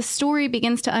as the story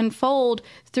begins to unfold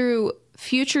through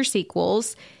future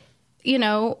sequels,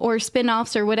 or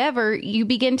spin-offs or whatever, you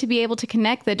begin to be able to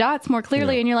connect the dots more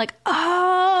clearly, and you're like,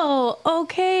 oh,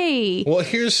 okay. Well,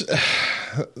 here's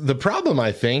the problem,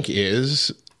 I think,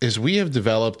 is we have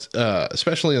developed,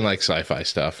 especially in like sci-fi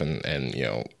stuff and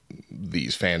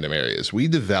these fandom areas, we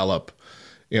develop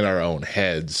in our own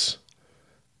heads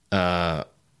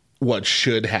what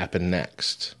should happen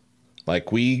next.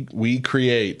 Like we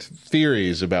create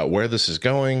theories about where this is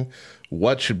going,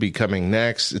 what should be coming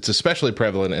next. It's especially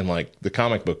prevalent in like the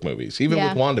comic book movies, even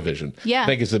with WandaVision. Yeah. I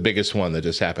think it's the biggest one that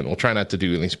just happened. We'll try not to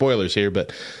do any spoilers here,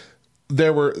 but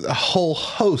there were a whole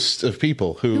host of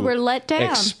people who were let down.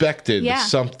 Expected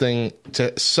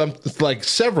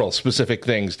several specific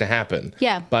things to happen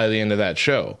by the end of that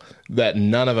show, that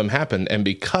none of them happened. And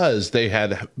because they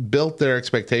had built their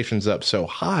expectations up so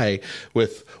high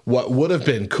with what would have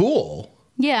been cool.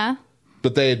 Yeah.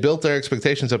 But they had built their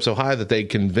expectations up so high that they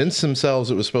convinced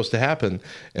themselves it was supposed to happen.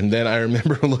 And then I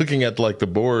remember looking at like the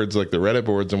boards, like the Reddit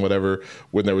boards and whatever,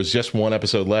 when there was just one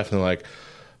episode left, and they're like,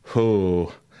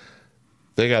 oh,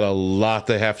 they got a lot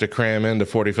they have to cram into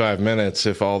 45 minutes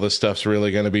if all this stuff's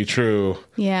really going to be true.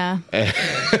 Yeah. And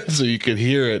so you could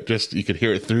hear it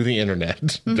through the internet.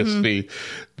 Mm-hmm. Just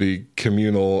the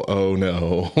communal, oh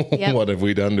no, what have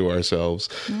we done to ourselves?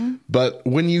 Mm-hmm. But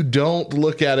when you don't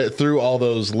look at it through all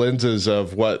those lenses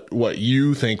of what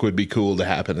you think would be cool to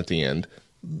happen at the end,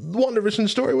 the WandaVision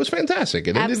story was fantastic.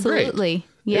 It ended great. Absolutely.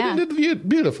 Yeah. It ended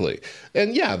beautifully.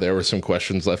 And yeah, there were some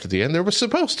questions left at the end. There was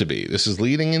supposed to be. This is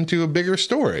leading into a bigger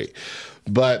story.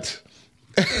 But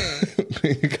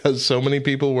because so many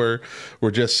people were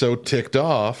just so ticked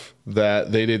off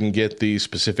that they didn't get the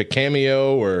specific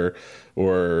cameo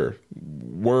or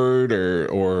word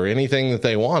or anything that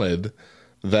they wanted,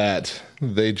 that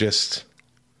they just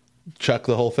chucked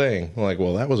the whole thing. Like,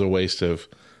 well, that was a waste of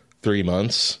 3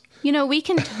 months. We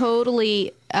can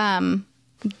totally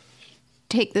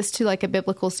take this to like a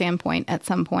biblical standpoint at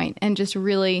some point and just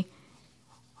really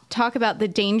talk about the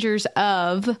dangers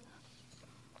of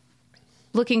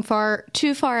looking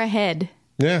too far ahead.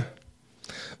 Yeah.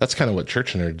 That's kind of what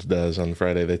Church Nerds does on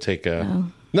Friday. They take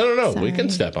No. Sorry. We can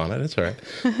step on it. It's all right.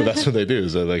 But that's what they do.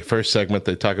 So like first segment,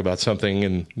 they talk about something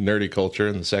in nerdy culture.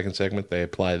 And the second segment, they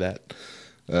apply that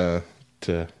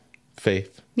to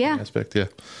faith. Yeah. Aspect.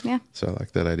 Yeah. So I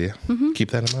like that idea. Mm-hmm.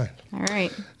 Keep that in mind. All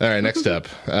right. Next up.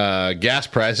 Gas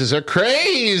prices are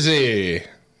crazy.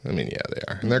 I mean, yeah, they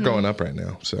are. And they're going up right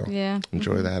now. So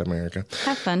enjoy that, America.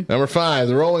 Have fun. Number 5,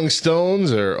 the Rolling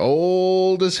Stones are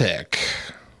old as heck.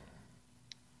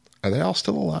 Are they all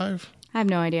still alive? I have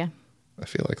no idea. I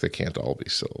feel like they can't all be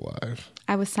still alive.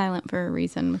 I was silent for a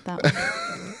reason with that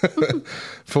one.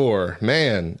 4,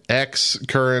 man,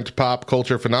 current pop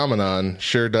culture phenomenon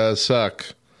sure does suck.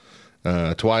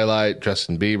 Twilight,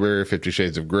 Justin Bieber, 50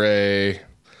 Shades of Grey,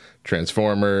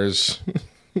 Transformers,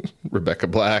 Rebecca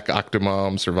Black,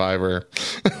 Octomom, Survivor.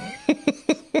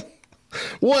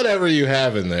 Whatever you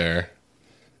have in there.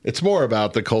 It's more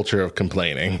about the culture of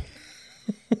complaining.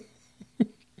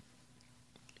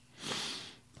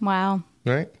 Wow.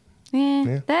 Right?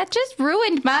 Yeah. That just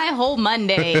ruined my whole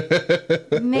Monday.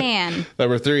 Man.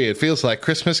 Number 3, it feels like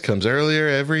Christmas comes earlier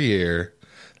every year.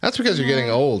 That's because you're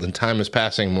getting old and time is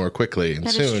passing more quickly, and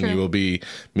soon you will be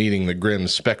meeting the grim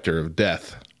specter of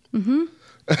death. Mm-hmm.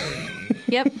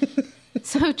 Yep.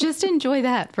 So just enjoy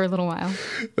that for a little while.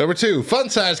 Number 2,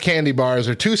 fun-sized candy bars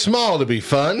are too small to be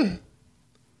fun.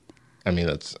 I mean,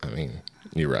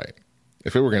 you're right.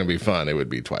 If it were going to be fun, it would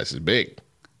be twice as big.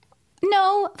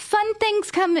 No, fun things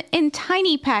come in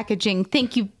tiny packaging.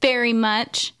 Thank you very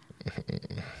much.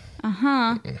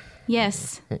 Uh-huh.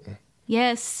 Yes.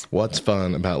 Yes. What's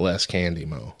fun about less candy,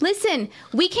 Mo? Listen,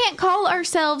 we can't call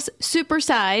ourselves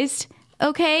supersized,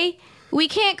 okay? We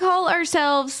can't call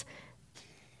ourselves...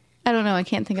 I don't know. I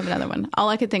can't think of another one. All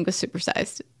I could think was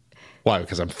supersized. Why?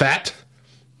 Because I'm fat?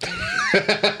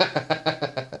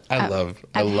 I love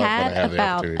I've when I had have the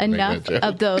about opportunity to make enough that joke.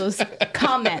 of those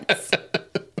comments.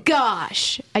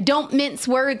 Gosh, I don't mince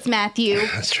words, Matthew.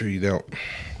 That's true, you don't.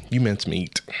 You mince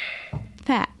meat.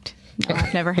 Fact. No,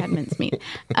 I've never had mincemeat.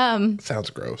 Sounds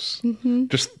gross. Mm-hmm.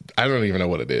 I don't even know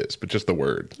what it is, but just the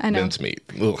word. I know. Mincemeat.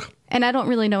 Ugh. And I don't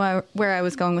really know where I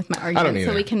was going with my argument, so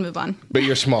either. we can move on. But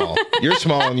you're small. You're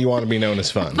small and you want to be known as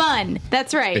fun. Fun.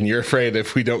 That's right. And you're afraid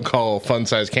if we don't call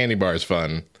fun-sized candy bars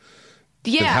fun,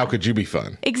 then how could you be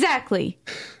fun? Exactly.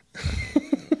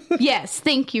 Yes,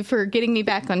 thank you for getting me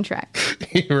back on track.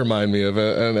 You remind me of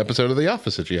an episode of The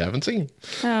Office that you haven't seen.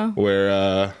 Oh.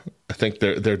 Where I think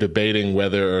they're debating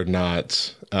whether or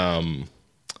not... oh,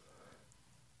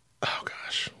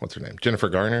 gosh. What's her name? Jennifer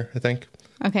Garner, I think.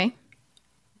 Okay.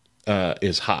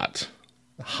 Is hot.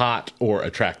 Hot or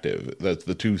attractive. That's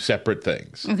the two separate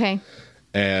things. Okay.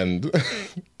 And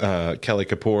Kelly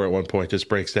Kapoor at one point just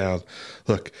breaks down,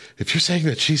 look, if you're saying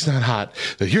that she's not hot,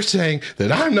 that you're saying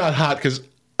that I'm not hot because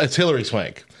it's Hillary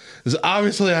Swank. Because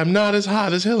obviously I'm not as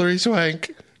hot as Hillary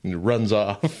Swank. And runs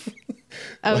off.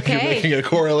 Like you're making a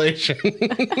correlation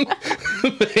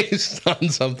based on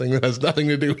something that has nothing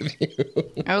to do with you.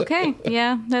 Okay.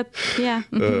 Yeah.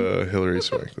 Hillary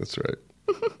Swank. That's right.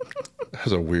 That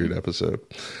was a weird episode.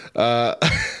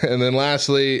 And then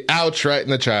lastly, ouch, right in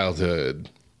the childhood.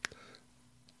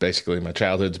 Basically, my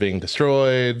childhood's being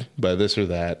destroyed by this or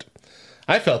that.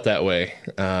 I felt that way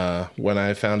when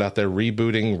I found out they're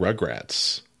rebooting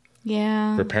Rugrats.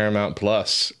 Yeah. For Paramount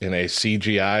Plus in a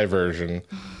CGI version.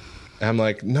 I'm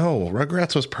like, no,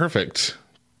 Rugrats was perfect.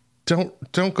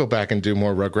 Don't go back and do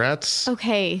more Rugrats.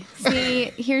 Okay. See,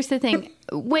 here's the thing.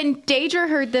 When Deidre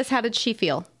heard this, how did she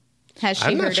feel? Has she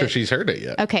heard it? I'm not sure she's heard it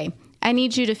yet. Okay. I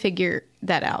need you to figure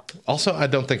that out. Also, I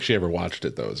don't think she ever watched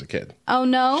it, though, as a kid. Oh,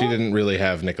 no? She didn't really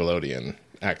have Nickelodeon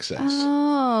access.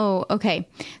 Oh, okay.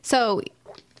 So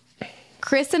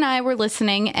Chris and I were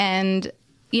listening and,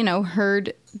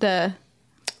 heard the...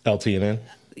 LTNN?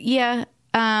 Yeah.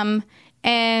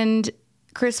 And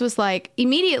Chris was like,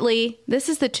 immediately, this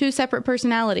is the two separate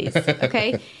personalities,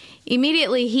 okay?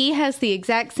 Immediately, he has the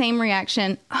exact same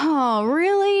reaction. Oh,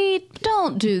 really?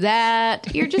 Don't do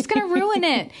that. You're just going to ruin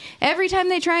it. Every time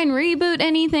they try and reboot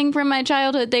anything from my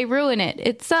childhood, they ruin it.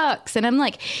 It sucks. And I'm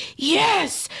like,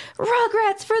 yes,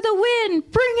 Rugrats for the win.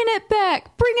 Bringing it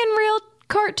back. Bringing real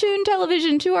cartoon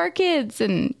television to our kids.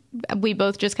 And we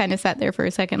both just kind of sat there for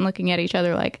a second looking at each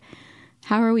other like,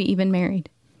 how are we even married?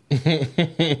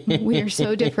 We are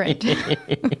so different.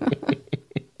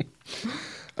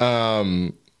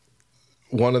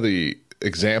 One of the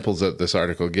examples that this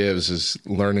article gives is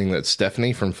learning that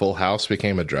Stephanie from Full House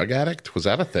became a drug addict. Was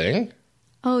that a thing?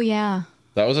 Oh, yeah.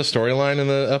 That was a storyline in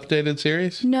the updated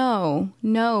series? No,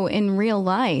 in real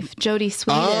life. Jodie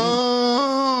Sweetin.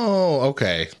 Oh,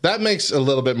 okay. That makes a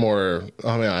little bit more,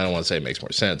 I don't want to say it makes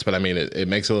more sense, but it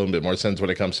makes a little bit more sense when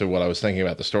it comes to what I was thinking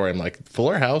about the story. I'm like,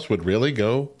 Fuller House would really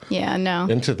go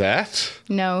into that?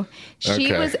 No.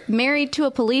 She was married to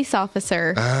a police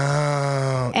officer.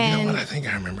 Oh, and you know what? I think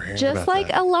I remember hearing just about like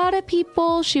that. a lot of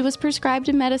people, she was prescribed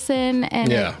a medicine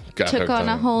and took on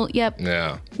a whole, Yeah,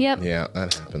 that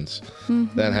happens.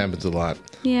 Mm-hmm. That happens a lot.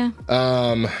 Yeah.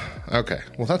 Okay.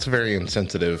 Well, that's a very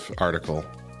insensitive article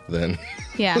then.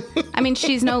 Yeah.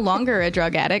 She's no longer a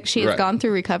drug addict. She has gone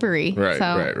through recovery. Right.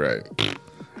 Okay.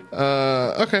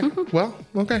 Mm-hmm. Well,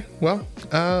 okay. Well,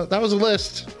 that was a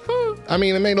list. It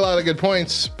made a lot of good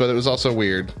points, but it was also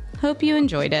weird. Hope you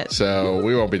enjoyed it. So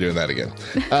we won't be doing that again.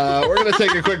 We're going to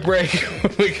take a quick break.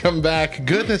 When we come back,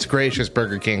 goodness gracious,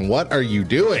 Burger King, what are you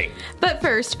doing? But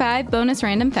first, 5 bonus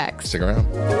random facts. Stick around.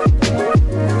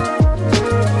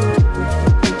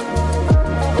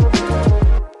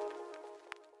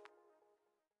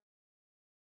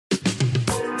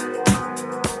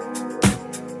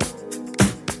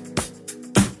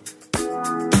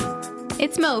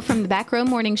 It's Mo from the Back Row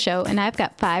Morning Show, and I've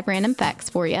got 5 random facts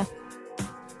for you.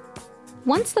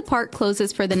 Once the park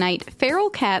closes for the night, feral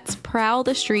cats prowl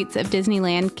the streets of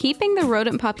Disneyland, keeping the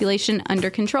rodent population under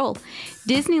control.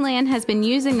 Disneyland has been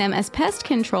using them as pest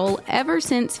control ever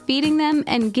since feeding them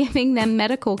and giving them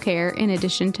medical care in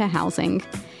addition to housing.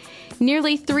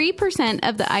 Nearly 3%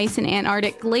 of the ice in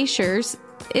Antarctic glaciers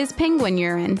is penguin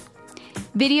urine.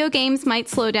 Video games might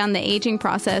slow down the aging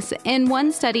process. In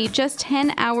one study, just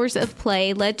 10 hours of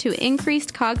play led to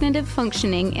increased cognitive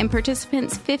functioning in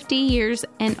participants 50 years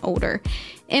and older,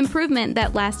 improvement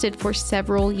that lasted for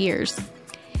several years.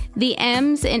 The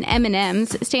M's in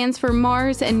M&M's stands for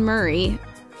Mars and Murray,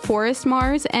 Forrest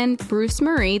Mars and Bruce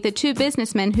Murray, the 2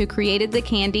 businessmen who created the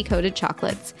candy-coated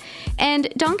chocolates.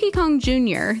 And Donkey Kong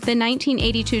Jr., the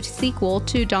 1982 sequel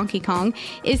to Donkey Kong,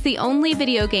 is the only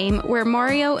video game where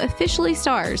Mario officially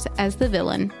stars as the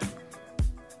villain.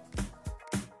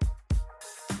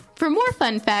 For more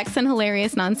fun facts and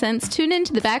hilarious nonsense, tune in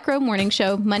to the Back Row Morning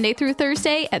Show Monday through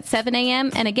Thursday at 7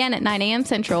 a.m. and again at 9 a.m.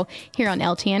 Central here on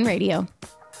LTN Radio.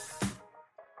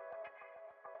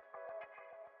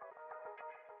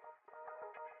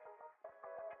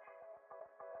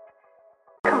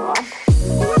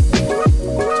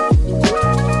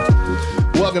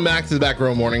 Welcome back to the Back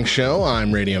Row Morning Show. I'm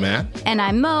Radio Matt. And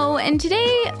I'm Mo, and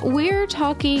today we're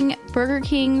talking Burger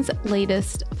King's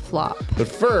latest flop. But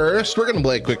first, we're going to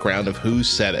play a quick round of Who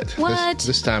Said It. What?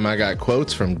 This time I got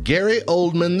quotes from Gary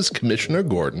Oldman's Commissioner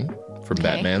Gordon from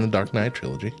Batman The Dark Knight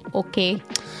trilogy. Okay.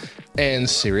 And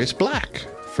Sirius Black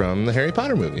from the Harry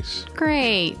Potter movies.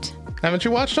 Great. Haven't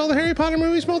you watched all the Harry Potter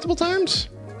movies multiple times?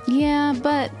 Yeah,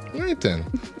 but Right then.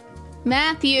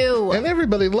 Matthew, And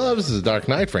everybody loves the Dark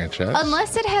Knight franchise.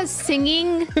 unless it has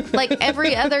singing like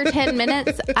every other 10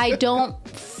 minutes, I don't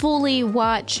fully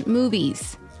watch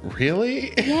movies.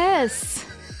 Really? Yes.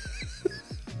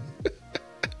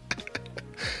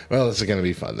 Well, this is going to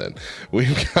be fun then.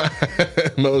 We've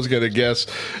got Mo's going to guess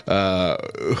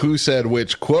who said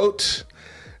which quote,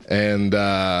 and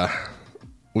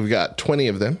we've got 20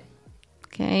 of them.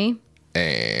 Okay.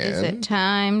 And Is it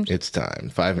timed? it's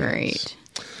time. 5 minutes. Great.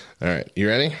 All right, you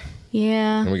ready?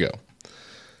 Yeah. Here we go.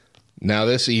 Now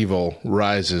this evil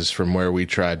rises from where we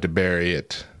tried to bury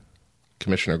it.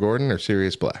 Commissioner Gordon or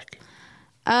Sirius Black?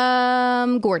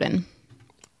 Gordon.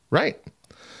 Right.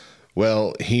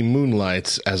 Well, he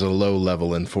moonlights as a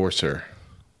low-level enforcer.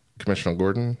 Commissioner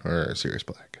Gordon or Sirius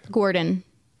Black? Gordon.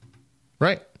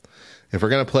 Right. If we're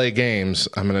going to play games,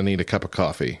 I'm going to need a cup of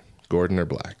coffee. Gordon or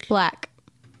Black? Black.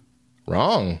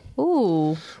 Wrong.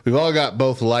 Ooh. We've all got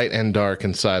both light and dark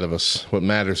inside of us. What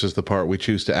matters is the part we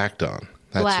choose to act on.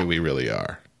 That's Black. who we really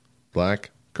are.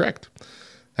 Black? Correct.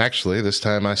 Actually, this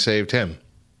time I saved him.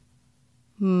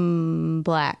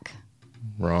 Black.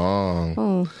 Wrong.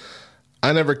 Oh.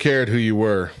 I never cared who you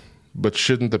were, but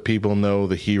shouldn't the people know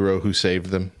the hero who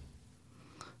saved them?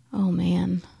 Oh,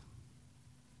 man.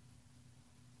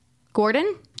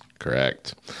 Gordon?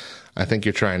 Correct. I think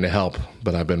you're trying to help,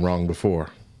 but I've been wrong before.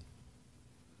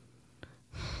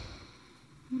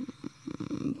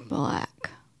 Black.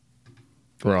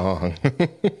 Wrong.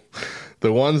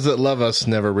 The ones that love us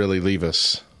never really leave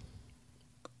us.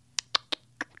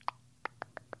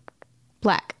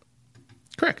 Black.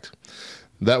 Correct.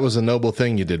 That was a noble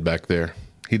thing you did back there.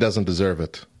 He doesn't deserve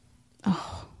it.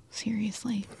 Oh,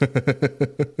 seriously.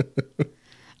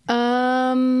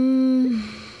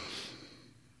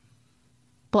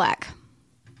 Black.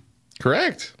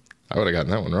 Correct. I would have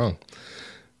gotten that one wrong.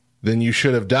 Then you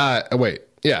should have died. Oh, wait.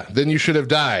 Yeah. Then you should have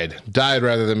died. Died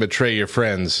rather than betray your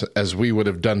friends, as we would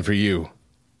have done for you.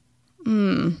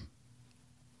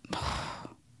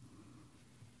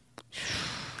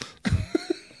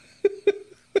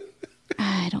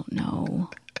 I don't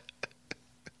know.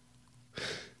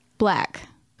 Black.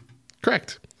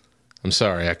 Correct. I'm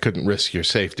sorry. I couldn't risk your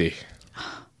safety.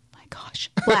 My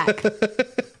gosh. Black.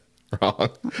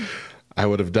 Wrong. I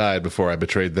would have died before I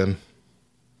betrayed them.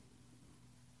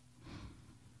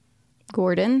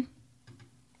 Gordon.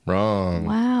 Wrong.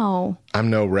 Wow. I'm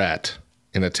no rat.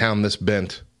 In a town this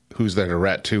bent, who's there to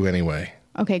rat to anyway?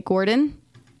 Okay, Gordon.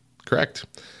 Correct.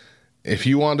 If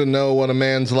you want to know what a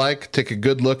man's like, take a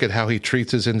good look at how he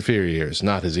treats his inferiors,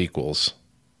 not his equals.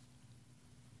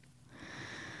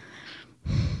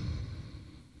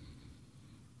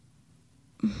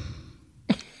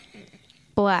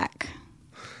 Black.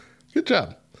 Good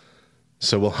job.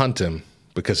 So we'll hunt him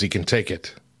because he can take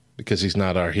it. Because he's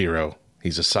not our hero.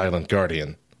 He's a silent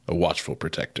guardian, a watchful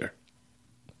protector.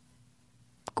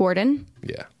 Gordon.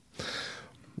 Yeah.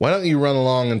 Why don't you run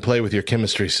along and play with your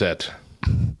chemistry set?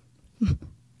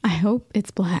 I hope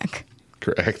it's black.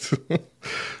 Correct.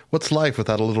 What's life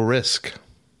without a little risk?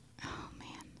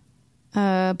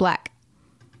 Black.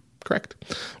 Correct.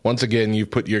 Once again, you've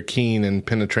put your keen and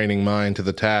penetrating mind to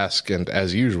the task and,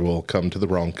 as usual, come to the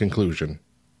wrong conclusion.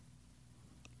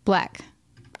 Black.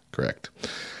 Correct.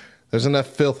 There's enough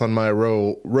filth on my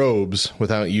robes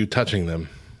without you touching them.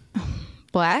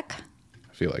 Black.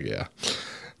 I feel like, yeah.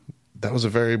 That was a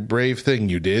very brave thing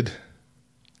you did.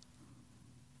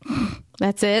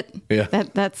 That's it? Yeah.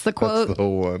 That's the quote? That's the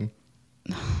whole one.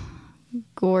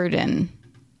 Gordon.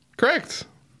 Correct.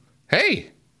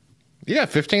 Hey, you got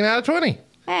 15 out of 20.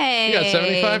 Hey. You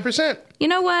got 75%. You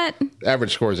know what?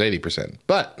 Average score is 80%,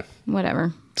 but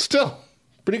Whatever. still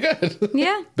pretty good.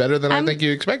 Yeah. Better than I think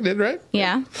you expected, right?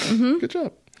 Yeah. Mm-hmm. Good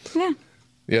job. Yeah.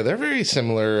 Yeah, they're very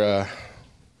similar,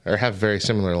 or have very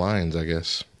similar lines, I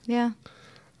guess. Yeah.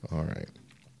 All right.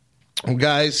 Well,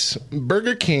 guys,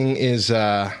 Burger King is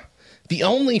the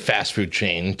only fast food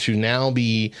chain to now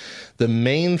be the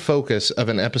main focus of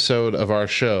an episode of our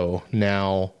show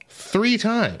now 3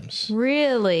 times.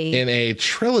 Really? In a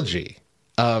trilogy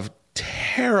of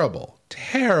terrible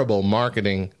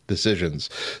marketing decisions.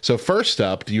 So first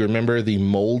up, do you remember the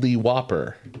Moldy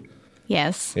Whopper?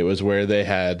 Yes. It was where they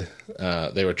had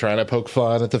They were trying to poke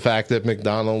fun at the fact that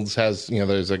McDonald's has,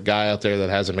 there's a guy out there that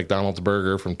has a McDonald's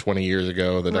burger from 20 years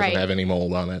ago that doesn't have any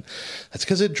mold on it. That's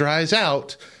because it dries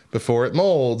out before it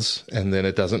molds, and then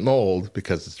it doesn't mold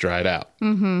because it's dried out.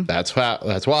 Mm-hmm. That's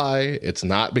why. It's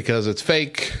not because it's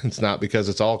fake. It's not because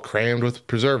it's all crammed with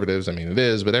preservatives. I mean, it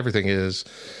is, but everything is.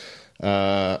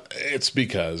 It's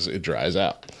because it dries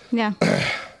out. Yeah.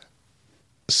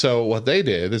 So what they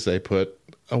did is they put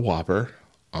a Whopper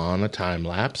on a time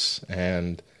lapse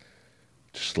and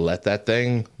just let that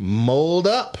thing mold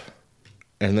up.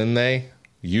 And then they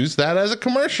used that as a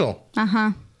commercial.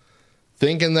 Uh-huh.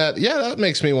 Thinking that, that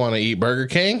makes me want to eat Burger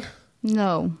King.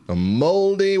 No. A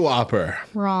moldy Whopper.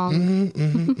 Wrong.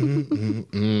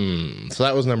 So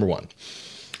that was number one.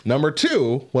 Number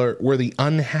two were the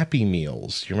unhappy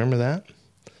meals. Do you remember that?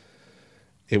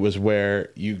 It was where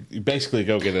you basically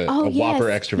go get a Whopper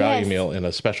extra value meal in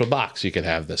a special box. You could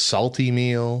have the salty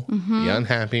meal, the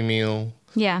unhappy meal,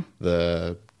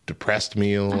 the depressed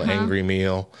meal, angry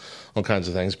meal, all kinds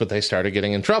of things. But they started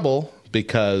getting in trouble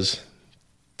because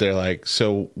they're like,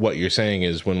 so what you're saying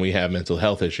is when we have mental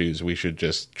health issues, we should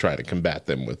just try to combat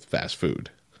them with fast food.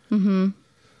 Mm-hmm.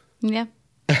 Yeah.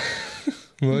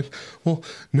 I'm like, well,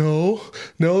 no,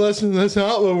 that's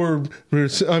not what we're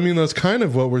I mean, that's kind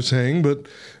of what we're saying, but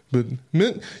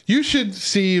you should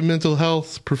see mental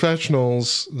health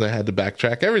professionals. They had to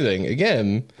backtrack everything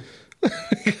again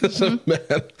because of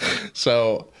that.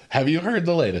 So, have you heard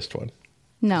the latest one?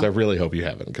 No. I really hope you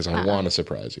haven't, because I want to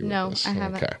surprise you with this. I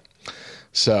haven't. Okay.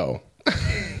 So,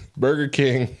 Burger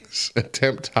King's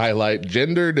attempt to highlight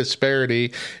gender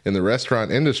disparity in the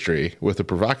restaurant industry with a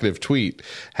provocative tweet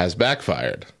has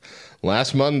backfired.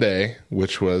 Last Monday,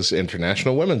 which was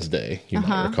International Women's Day, you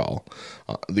might recall,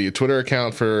 the Twitter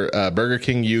account for Burger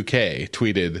King UK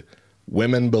tweeted,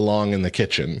 "Women belong in the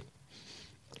kitchen."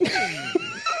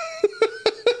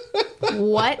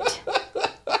 What?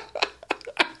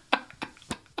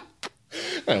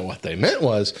 And what they meant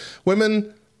was,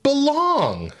 women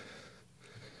belong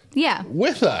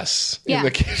with us in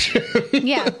the kitchen.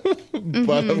 Yeah.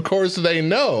 But of course they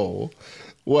know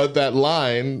what that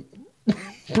line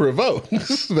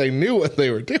provokes. They knew what they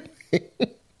were doing.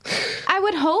 I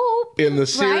would hope. In the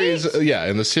series, right?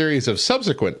 in the series of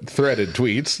subsequent threaded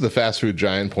tweets, the fast food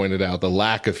giant pointed out the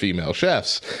lack of female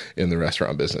chefs in the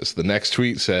restaurant business. The next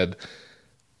tweet said,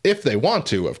 "If they want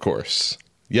to, of course.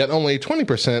 Yet only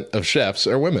 20% of chefs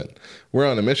are women. We're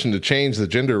on a mission to change the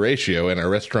gender ratio in our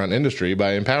restaurant industry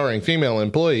by empowering female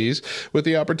employees with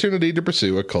the opportunity to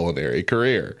pursue a culinary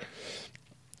career."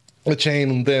 The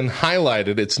chain then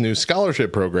highlighted its new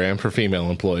scholarship program for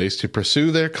female employees to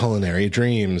pursue their culinary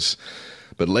dreams.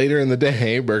 But later in the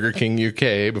day, Burger King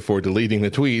UK, before deleting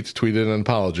the tweet, tweeted an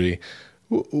apology.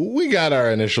 "We got our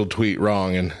initial tweet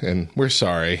wrong, and we're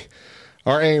sorry.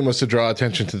 Our aim was to draw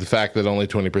attention to the fact that only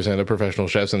 20% of professional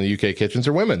chefs in the UK kitchens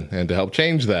are women, and to help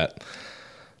change that."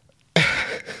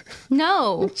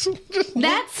 No.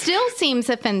 That still seems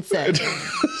offensive.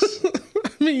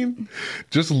 I mean,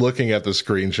 just looking at the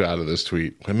screenshot of this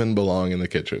tweet, "Women belong in the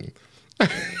kitchen."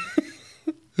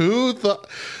 Who thought?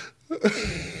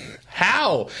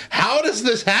 How does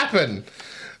this happen?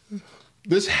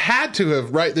 This had to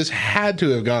have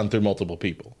gone through multiple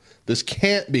people. This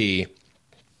can't be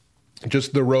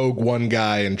just the rogue one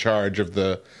guy in charge of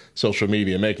the social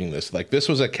media making this. Like, this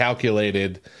was a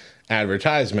calculated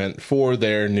advertisement for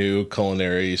their new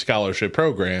culinary scholarship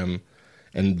program,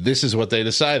 and this is what they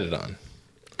decided on.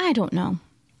 I don't know.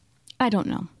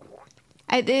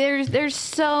 There's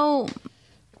so...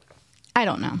 I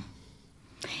don't know.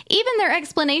 Even their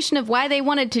explanation of why they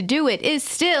wanted to do it is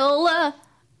still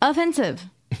offensive.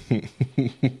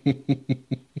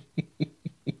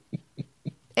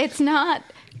 It's not...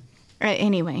 Right,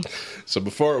 anyway. So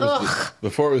before it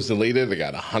was deleted, it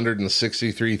got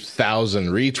 163,000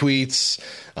 retweets,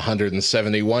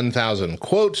 171,000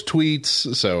 quote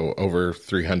tweets, so over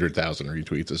 300,000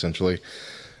 retweets essentially.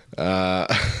 The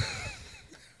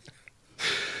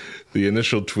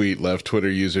initial tweet left Twitter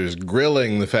users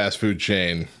grilling the fast food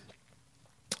chain.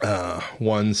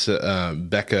 One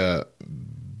Becca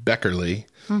Beckerly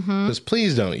says,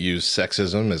 "Please don't use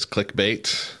sexism as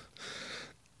clickbait.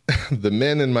 The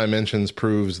men in my mentions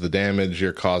proves the damage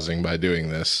you're causing by doing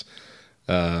this.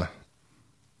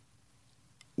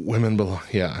 Women belong."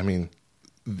 Yeah, I mean,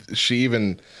 she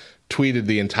even tweeted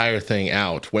the entire thing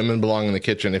out. "Women belong in the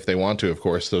kitchen if they want to, of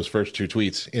course." Those first two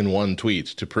tweets in one tweet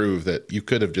to prove that you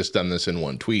could have just done this in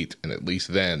one tweet, and at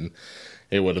least then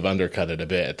it would have undercut it a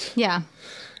bit. Yeah.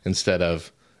 Instead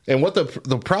of... And what the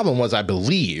problem was, I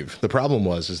believe,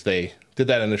 is they did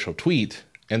that initial tweet,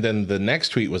 and then the next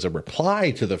tweet was a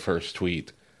reply to the first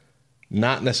tweet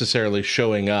not necessarily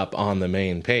showing up on the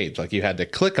main page. Like you had to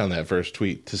click on that first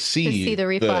tweet to see the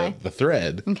reply. The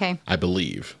thread. Okay. I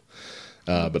believe.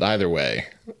 But either way,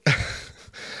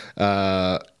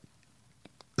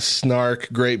 Snark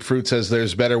Grapefruit says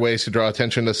there's better ways to draw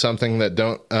attention to something that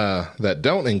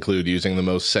don't include using the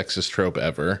most sexist trope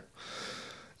ever.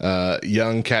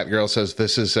 Young Cat Girl says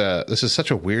this is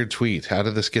such a weird tweet. How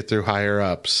did this get through higher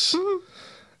ups?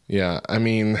 Yeah, I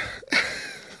mean,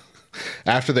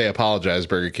 after they apologized,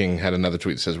 Burger King had another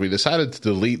tweet that says, we decided to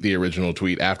delete the original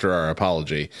tweet after our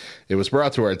apology. It was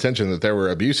brought to our attention that there were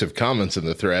abusive comments in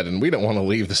the thread, and we don't want to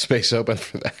leave the space open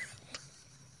for that.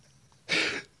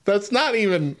 That's not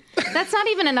even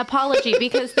an apology,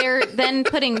 because they're then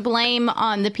putting blame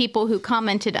on the people who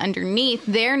commented underneath.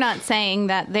 They're not saying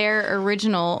that their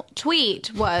original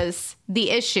tweet was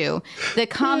the issue. The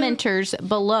commenters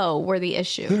below were the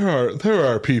issue. There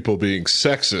are people being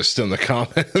sexist in the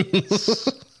comments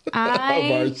of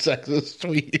our sexist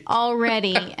tweet.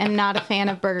 Already am not a fan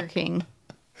of Burger King.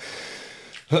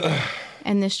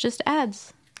 And this just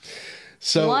adds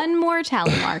one more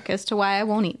tally mark as to why I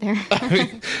won't eat there.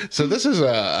 So this is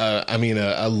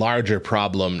a larger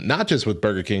problem, not just with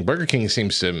Burger King. Burger King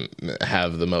seems to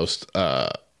have the most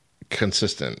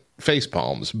consistent face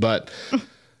palms, but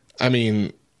I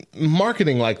mean,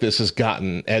 marketing like this has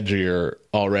gotten edgier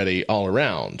already all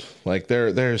around. Like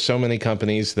there are so many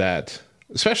companies that,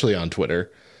 especially on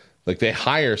Twitter, like they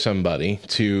hire somebody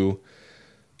to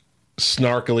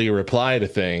snarkily reply to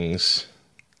things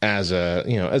as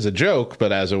a joke,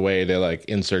 but as a way to like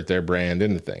insert their brand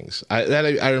into things.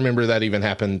 I remember that even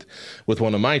happened with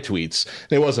one of my tweets.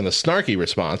 It wasn't a snarky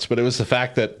response, but it was the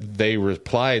fact that they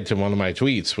replied to one of my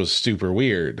tweets was super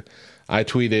weird. I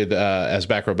tweeted as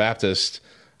Back Row Baptist,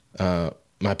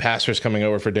 my pastor's coming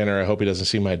over for dinner. I hope he doesn't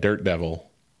see my dirt devil.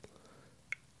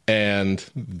 And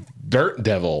Dirt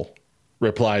Devil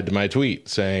replied to my tweet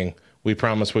saying, we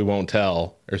promise we won't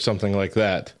tell, or something like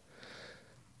that.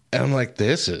 And I'm like,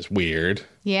 this is weird.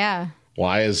 Yeah.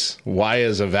 Why is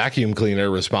a vacuum cleaner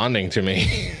responding to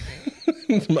me?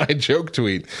 My joke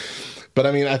tweet. But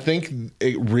I mean, I think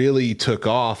it really took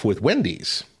off with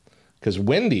Wendy's, because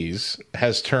Wendy's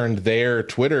has turned their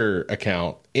Twitter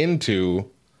account into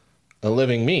a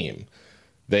living meme.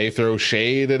 They throw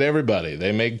shade at everybody.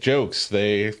 They make jokes.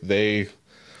 They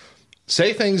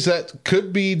say things that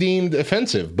could be deemed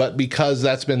offensive, but because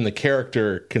that's been the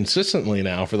character consistently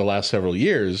now for the last several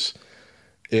years,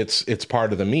 it's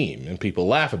part of the meme, and people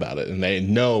laugh about it, and they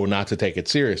know not to take it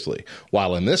seriously.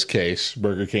 While in this case,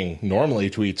 Burger King normally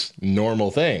tweets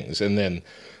normal things and then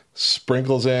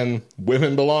sprinkles in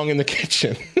 "women belong in the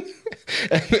kitchen,"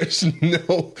 and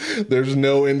there's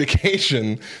no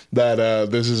indication that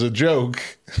this is a joke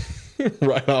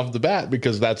right off the bat,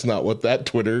 because that's not what that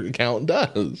Twitter account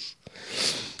does.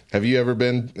 Have you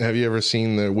ever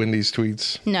seen the Wendy's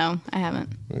tweets? No, I haven't.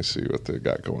 Let me see what they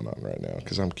got going on right now,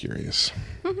 because I'm curious.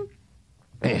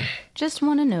 Just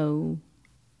want to know.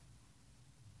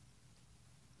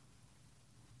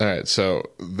 All right, so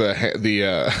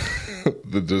the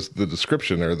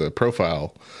description, or the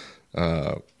profile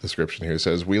description here,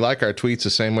 says, we like our tweets the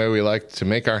same way we like to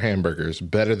make our hamburgers,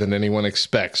 better than anyone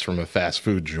expects from a fast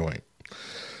food joint.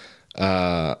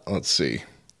 Let's see.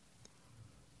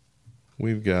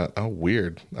 We've got,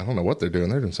 weird. I don't know what they're doing.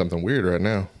 They're doing something weird right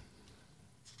now.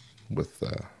 With,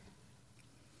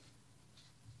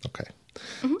 okay.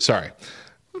 Mm-hmm. Sorry.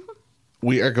 Mm-hmm.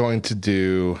 We are going to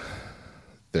do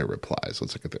their replies.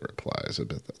 Let's look at their replies. I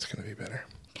bet that's going to be better.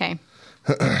 Okay.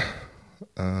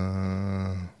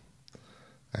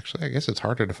 Actually, I guess it's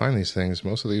harder to find these things.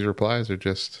 Most of these replies are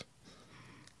just,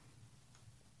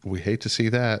 we hate to see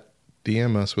that.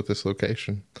 DM us with this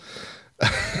location.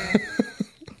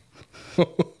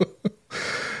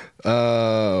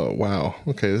 Wow.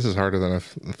 Okay, this is harder than I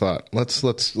thought. Let's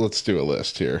do a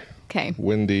list here. Okay.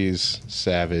 Wendy's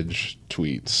savage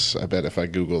tweets. I bet if I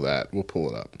Google that, we'll pull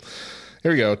it up.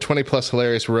 Here we go. 20 plus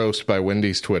hilarious roast by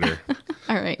Wendy's Twitter.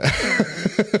 All right.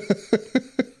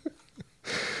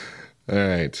 All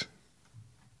right.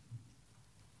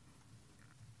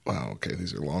 Wow. Okay,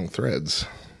 these are long threads.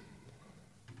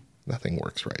 Nothing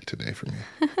works right today for me.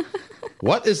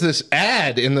 What is this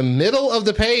ad in the middle of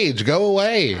the page? Go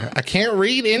away. I can't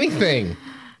read anything.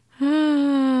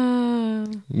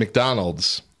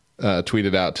 McDonald's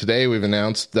tweeted out, today we've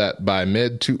announced that by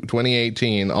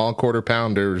mid-2018, all quarter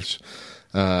pounders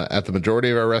at the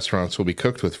majority of our restaurants will be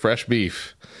cooked with fresh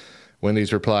beef.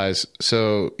 Wendy's replies,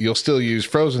 so you'll still use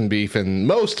frozen beef in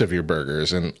most of your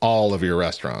burgers in all of your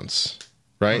restaurants,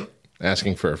 right?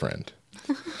 Asking for a friend.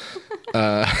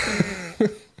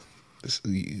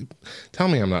 Tell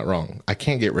me I'm not wrong. I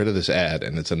can't get rid of this ad,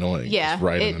 and it's annoying. Yeah. It's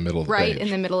right in the middle of the page. Right in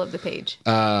the middle of the page.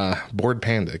 Bored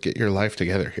Panda, get your life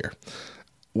together here.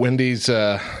 Wendy's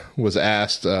was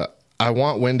asked, I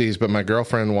want Wendy's, but my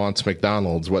girlfriend wants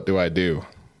McDonald's. What do I do?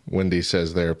 Wendy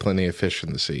says there are plenty of fish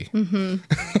in the sea.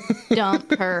 Mm-hmm.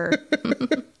 Dump her.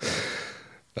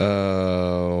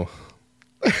 Oh.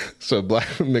 So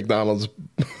McDonald's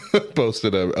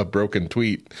posted a broken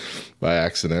tweet by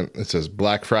accident. It says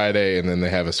Black Friday, and then they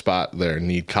have a spot there,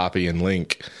 need copy and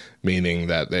link, meaning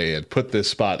that they had put this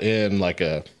spot in like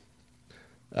a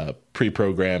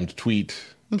pre-programmed tweet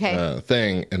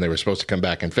thing, and they were supposed to come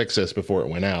back and fix this before it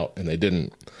went out, and they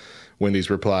didn't. Wendy's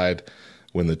replied,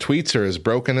 when the tweets are as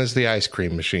broken as the ice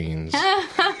cream machines.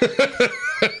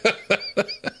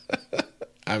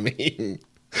 I mean,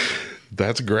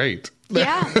 that's great.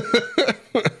 Yeah.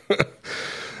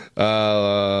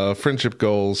 Friendship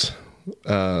goals.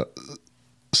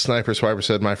 Sniper Swiper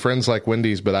said, my friends like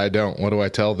Wendy's, but I don't. What do I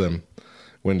tell them?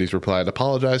 Wendy's replied,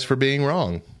 apologize for being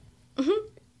wrong.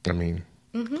 Mm-hmm. I mean,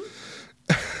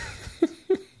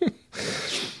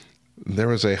 there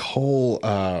was a whole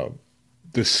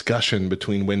discussion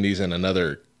between Wendy's and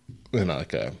another,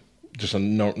 just a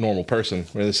normal person,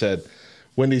 where they said,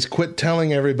 Wendy's, quit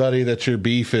telling everybody that your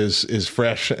beef is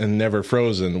fresh and never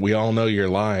frozen. We all know you're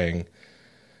lying.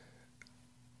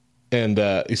 And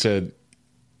he said,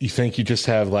 you think you just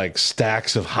have like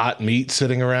stacks of hot meat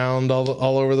sitting around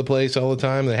all over the place all the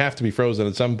time? They have to be frozen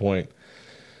at some point.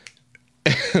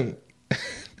 And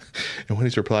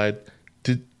Wendy's replied,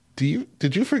 did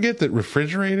you forget that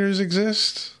refrigerators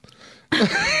exist?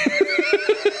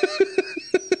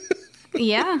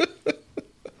 Yeah.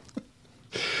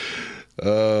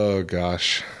 Oh,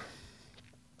 gosh.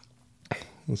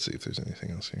 Let's see if there's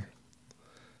anything else here.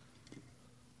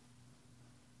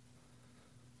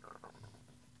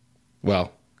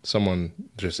 Well, someone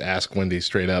just asked Wendy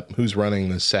straight up, who's running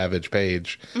this savage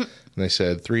page? And they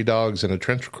said, 3 dogs in a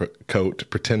trench coat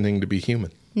pretending to be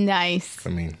human. Nice. I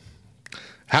mean,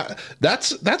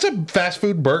 that's a fast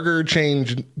food burger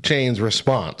chain's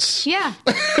response. Yeah.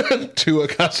 To a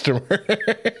customer.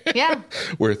 Yeah.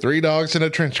 We're 3 dogs in a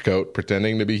trench coat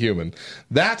pretending to be human.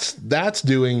 That's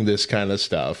doing this kind of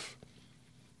stuff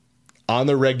on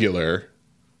the regular.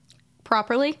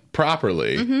 Properly.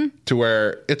 Mm-hmm. To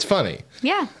where it's funny.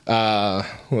 Yeah.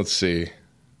 Let's see.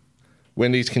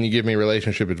 Wendy's, can you give me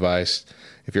relationship advice?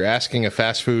 If you're asking a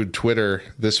fast food Twitter,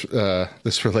 this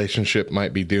relationship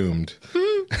might be doomed.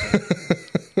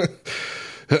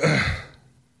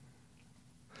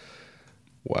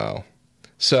 Wow.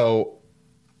 So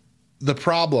the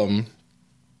problem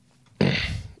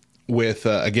with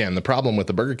the problem with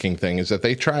the Burger King thing is that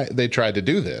they tried to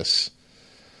do this,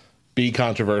 be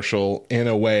controversial in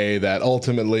a way that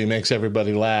ultimately makes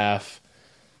everybody laugh,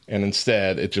 and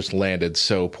instead it just landed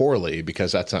so poorly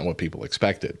because that's not what people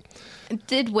expected.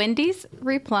 Did Wendy's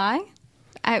reply?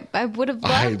 I would have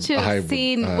loved to have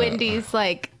seen Wendy's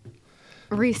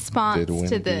response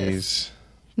to this.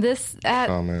 This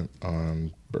comment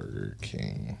on Burger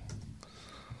King.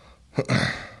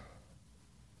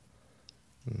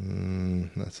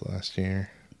 That's last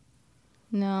year.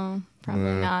 No, probably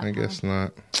not. I guess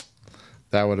not.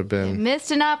 That would have been... You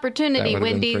missed an opportunity,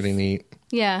 Wendy's. Been pretty neat.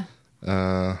 Yeah.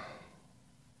 Let's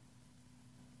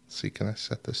see, can I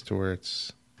set this to where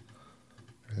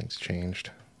everything's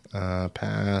changed?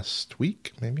 Past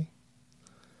week, maybe?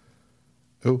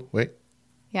 Oh, wait.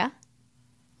 Yeah?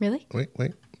 Really? Wait,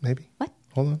 maybe? What?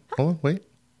 Hold on, wait.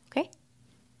 Okay.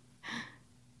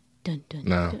 Dun, dun,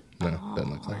 No, dun.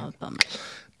 doesn't look like it. Bummer.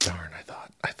 Darn,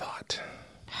 I thought.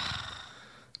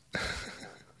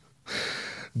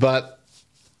 But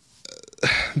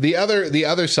the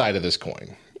other side of this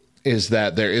coin is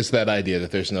that there is that idea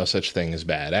that there's no such thing as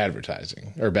bad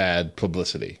advertising, or bad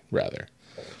publicity, rather.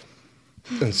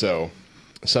 And so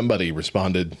somebody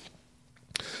responded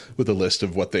with a list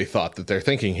of what they thought that they're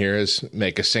thinking here is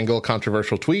make a single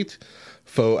controversial tweet,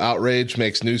 faux outrage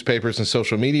makes newspapers and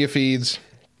social media feeds,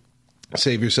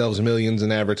 save yourselves millions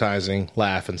in advertising,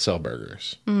 laugh and sell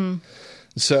burgers.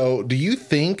 So do you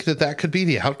think that could be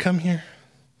the outcome here?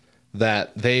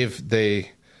 That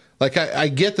I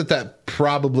get that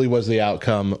probably was the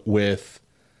outcome with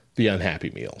the unhappy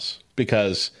meals,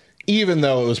 because even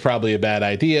though it was probably a bad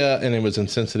idea and it was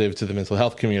insensitive to the mental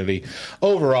health community,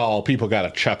 overall people got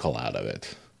a chuckle out of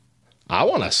it. I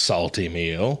want a salty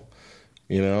meal,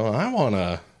 I want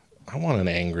an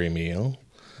angry meal.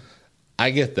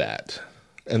 I get that,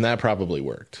 and that probably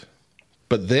worked.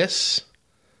 But this,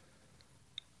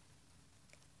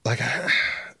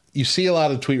 you see a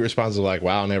lot of tweet responses like,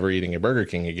 wow, never eating a Burger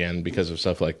King again because of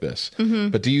stuff like this. Mm-hmm.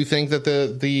 But do you think that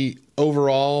the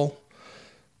overall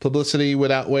publicity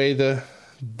would outweigh the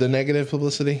negative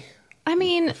publicity? I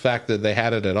mean, The fact that they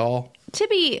had it at all? To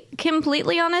be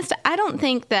completely honest, I don't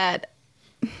think that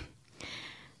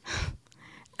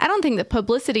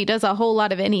publicity does a whole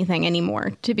lot of anything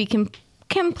anymore, to be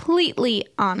completely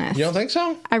honest. You don't think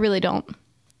so? I really don't.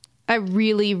 I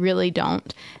really, really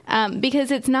don't.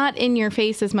 Because it's not in your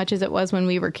face as much as it was when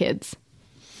we were kids.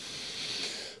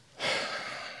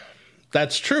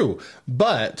 That's true.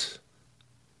 But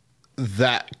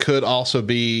that could also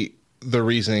be the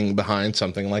reasoning behind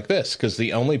something like this. Because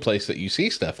the only place that you see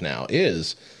stuff now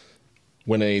is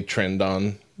when a trend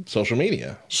on social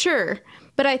media. Sure.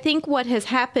 But I think what has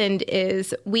happened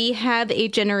is we have a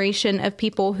generation of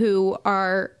people who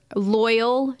are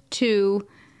loyal to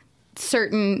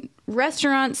certain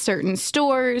restaurants, certain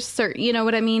stores, you know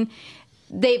what I mean?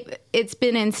 It's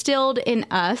been instilled in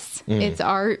us. It's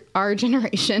our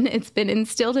generation. It's been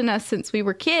instilled in us since we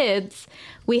were kids.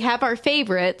 We have our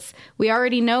favorites. We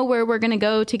already know where we're going to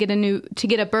go to get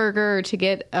a burger or to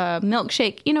get a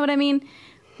milkshake. You know what I mean?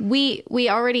 We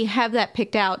already have that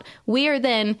picked out. We are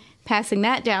then passing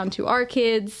that down to our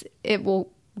kids. It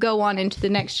will go on into the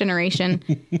next generation.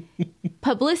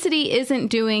 Publicity isn't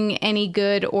doing any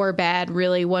good or bad,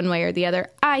 really, one way or the other,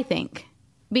 I think,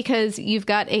 because you've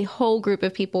got a whole group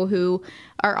of people who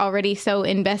are already so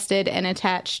invested and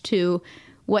attached to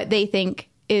what they think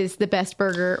is the best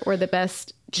burger or the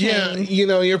best chain.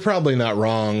 Yeah, you're probably not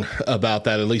wrong about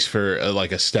that, at least for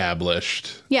like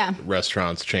established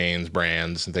restaurants, chains,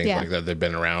 brands, and things like that. They've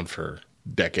been around for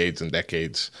decades and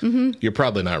decades. Mm-hmm. You're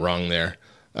probably not wrong there.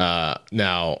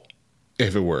 Now,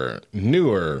 if it were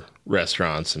newer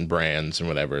restaurants and brands and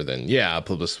whatever, then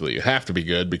publicity would have to be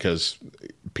good because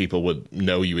people would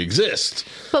know you exist.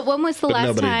 But when was the last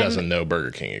time... Nobody doesn't know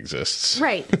Burger King exists.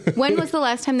 Right. When was the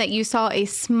last time that you saw a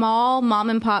small mom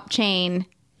and pop chain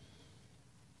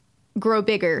grow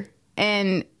bigger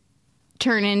and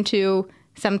turn into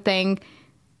something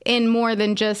in more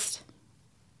than just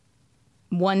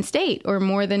one state or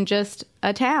more than just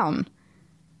a town?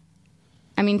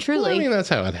 I mean, truly. Well, that's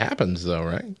how it happens, though,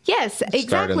 right? Yes, exactly.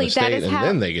 Start in the state, that is how. And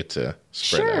then they get to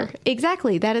spread out. Sure,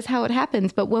 exactly. That is how it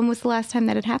happens. But when was the last time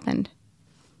that it happened?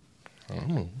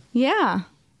 Oh. Yeah.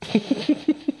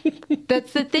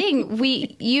 That's the thing.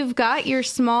 You've got your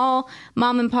small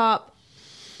mom and pop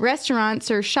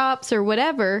restaurants or shops or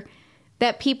whatever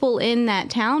that people in that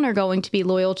town are going to be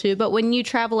loyal to. But when you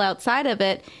travel outside of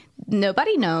it,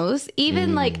 nobody knows.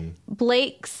 Even like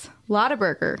Blake's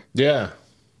Lottaburger. Yeah.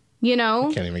 You know?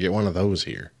 You can't even get one of those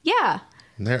here. Yeah.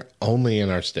 And they're only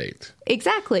in our state.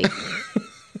 Exactly.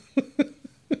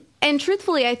 And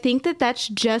truthfully, I think that that's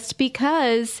just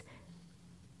because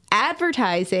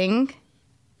advertising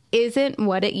isn't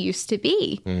what it used to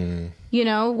be. You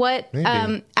know, what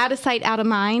out of sight, out of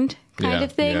mind kind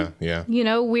of thing. Yeah. You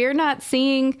know, we're not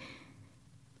seeing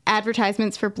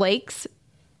advertisements for Blake's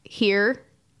here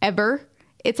ever.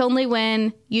 It's only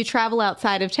when you travel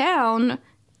outside of town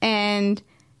and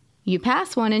you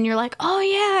pass one and you're like, oh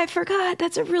yeah, I forgot.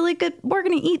 That's a really good, we're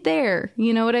going to eat there.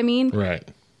 You know what I mean? Right.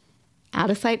 Out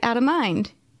of sight, out of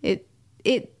mind.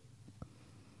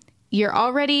 You're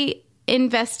already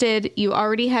invested. You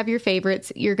already have your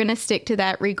favorites. You're going to stick to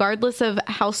that regardless of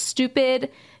how stupid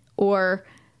or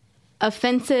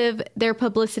offensive their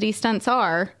publicity stunts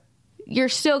are. You're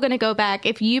still going to go back.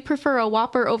 If you prefer a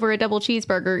Whopper over a double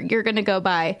cheeseburger, you're going to go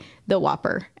buy the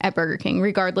Whopper at Burger King,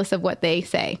 regardless of what they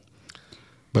say.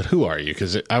 But who are you?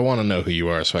 Because I want to know who you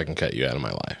are so I can cut you out of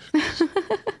my life.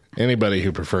 Anybody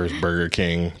who prefers Burger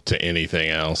King to anything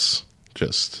else,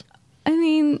 just... I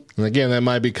mean... And again, that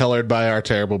might be colored by our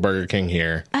terrible Burger King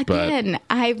here. Again,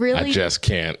 but I just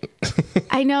can't.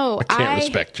 I know. I can't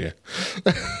respect you.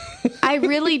 I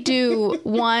really do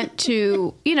want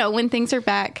to, when things are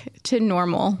back to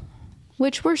normal,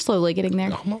 which we're slowly getting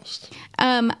there. Almost.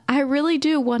 I really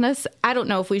do want us, I don't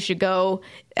know if we should go,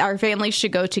 our families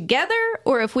should go together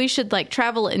or if we should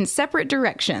travel in separate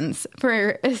directions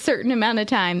for a certain amount of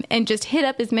time and just hit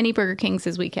up as many Burger Kings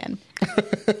as we can.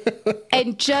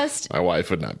 And just... My wife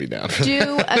would not be down for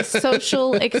do a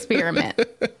social experiment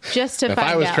just to if find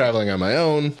out. If I was traveling on my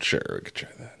own, sure, we could try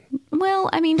that. Well,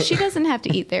 I mean, she doesn't have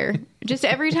to eat there. Just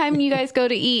every time you guys go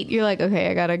to eat, you're like, okay,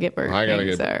 I gotta get Burger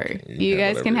King. Sorry. You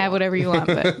guys can have whatever you want,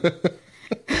 but...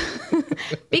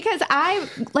 Because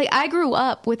I grew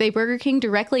up with a Burger King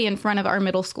directly in front of our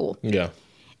middle school. Yeah.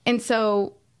 And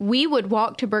so we would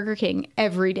walk to Burger King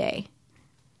every day.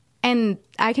 And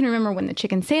I can remember when the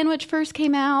chicken sandwich first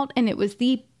came out, and it was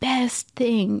the best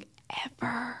thing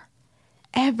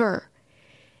ever.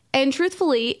 And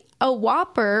truthfully, a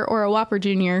Whopper or a Whopper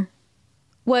Jr.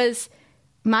 was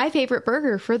my favorite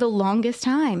burger for the longest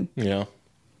time. Yeah.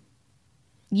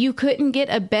 You couldn't get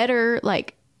a better,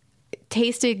 like,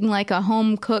 tasting like a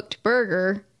home-cooked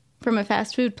burger from a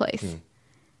fast food place.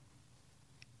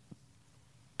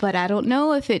 But I don't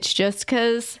know if it's just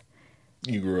because...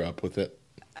 You grew up with it.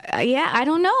 Yeah, I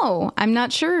don't know. I'm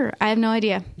not sure. I have no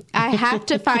idea. I have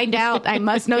to find out. I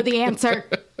must know the answer.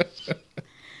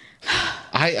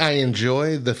 I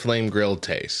enjoy the flame grilled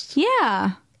taste.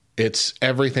 Yeah. It's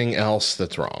everything else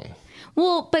that's wrong.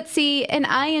 Well, but see, and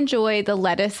I enjoy the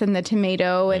lettuce and the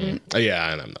tomato and...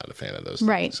 Yeah, and I'm not a fan of those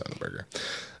Right. things on a burger.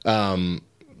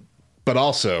 But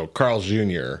also, Carl's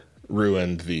Jr.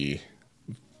 ruined the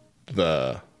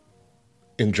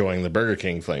enjoying the Burger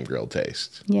King flame grilled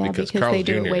taste. Yeah, because Carl's they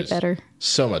do it Jr. way is better.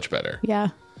 So much better. Yeah.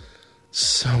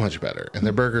 So much better. And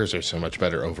their burgers are so much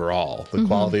better overall. The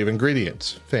quality of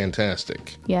ingredients,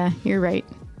 fantastic. Yeah, you're right.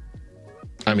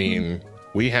 I mean,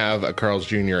 we have a Carl's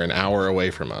Jr. an hour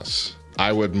away from us.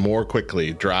 I would more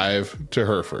quickly drive to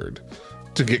Hereford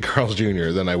to get Carl's Jr.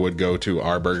 than I would go to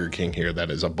our Burger King here that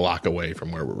is a block away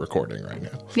from where we're recording right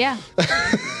now. Yeah.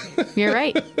 You're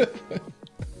right.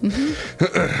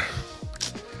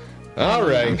 All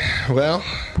right. Well,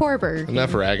 Poor Burger King.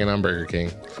 enough ragging on Burger King.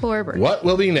 Poor Burger King. What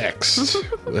will be next?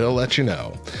 We'll let you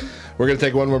know. We're going to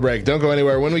take one more break. Don't go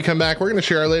anywhere. When we come back, we're going to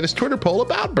share our latest Twitter poll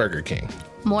about Burger King.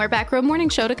 More Back Row Morning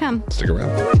Show to come. Stick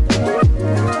around.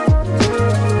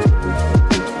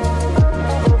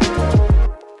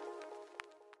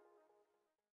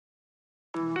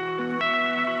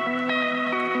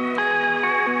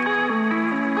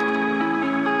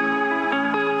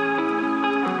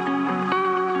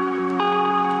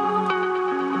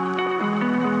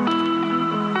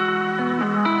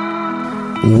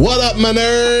 What up, my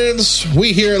nerds?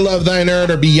 We here at Love Thy Nerd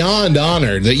are beyond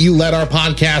honored that you let our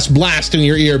podcast blast in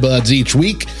your earbuds each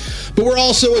week. But we're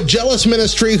also a jealous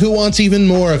ministry who wants even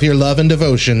more of your love and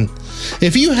devotion.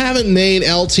 If you haven't made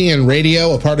LTN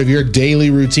Radio a part of your daily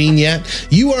routine yet,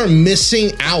 you are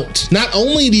missing out. Not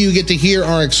only do you get to hear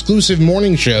our exclusive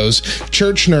morning shows,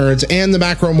 Church Nerds and the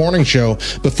Back Row Morning Show,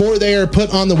 before they are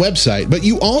put on the website, but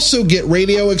you also get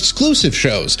radio exclusive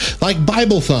shows like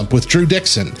Bible Thump with Drew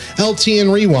Dixon,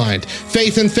 LTN Rewind,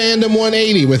 Faith and Fandom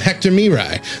 180 with Hector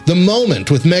Mirai, The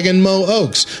Moment with Megan Mo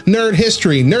Oaks, Nerd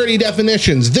History, Nerdy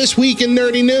Definitions, This Week in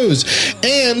Nerdy News,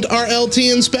 and our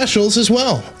LTN specials as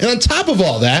well. And on top of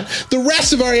all that, the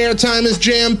rest of our airtime is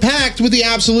jam-packed with the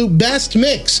absolute best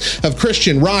mix of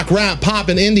Christian rock, rap, pop,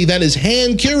 and indie that is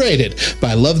hand-curated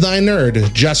by Love Thy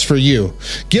Nerd just for you.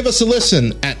 Give us a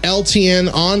listen at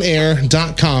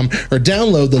ltnonair.com or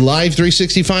download the Live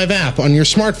 365 app on your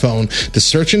smartphone to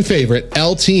search and favorite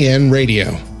LTN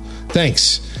Radio.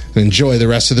 Thanks, and enjoy the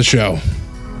rest of the show.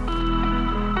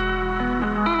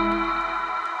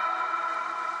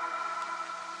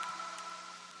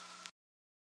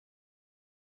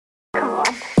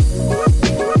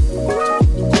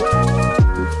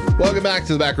 Welcome back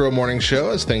to the Back Row Morning Show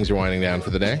as things are winding down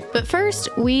for the day. But first,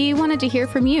 we wanted to hear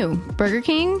from you. Burger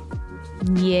King,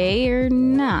 yay or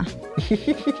nah?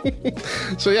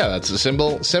 So yeah, that's a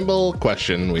simple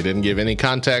question. We didn't give any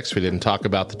context. We didn't talk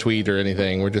about the tweet or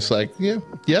anything. We're just like, yeah,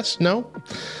 yes, no.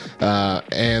 Nah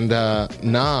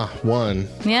won.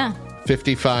 Yeah.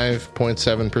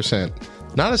 55.7%.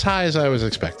 Not as high as I was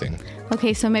expecting.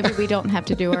 Okay, so maybe we don't have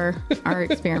to do our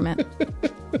experiment.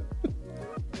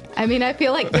 I mean, I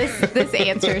feel like this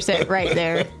answers it right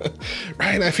there.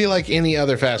 Right, I feel like any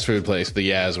other fast food place, the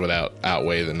yeahs would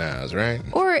outweigh the nahs, right?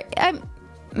 Or,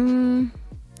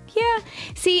 yeah.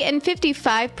 See, and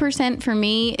 55% for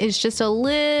me is just a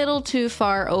little too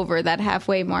far over that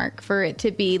halfway mark for it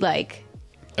to be like...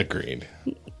 Agreed.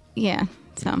 Yeah,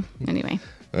 so anyway.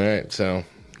 All right, so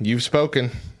you've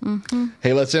spoken. Mm-hmm.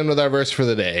 Hey, let's end with our verse for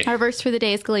the day. Our verse for the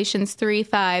day is Galatians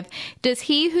 3:5. Does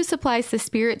he who supplies the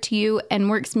Spirit to you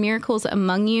and works miracles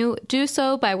among you do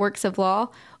so by works of law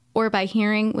or by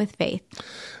hearing with faith?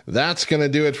 That's going to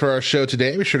do it for our show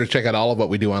today. Be sure to check out all of what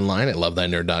we do online at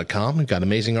lovethynerd.com. We've got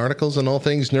amazing articles on all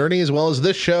things nerdy, as well as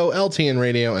this show, LTN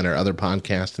Radio, and our other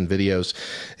podcasts and videos.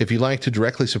 If you'd like to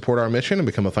directly support our mission and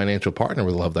become a financial partner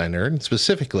with Love Thy Nerd, and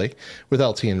specifically with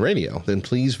LTN Radio, then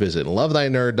please visit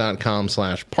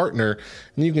lovethynerd.com/partner,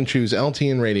 and you can choose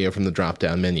LTN Radio from the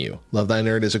drop-down menu. Love Thy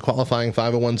Nerd is a qualifying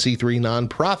 501c3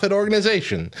 nonprofit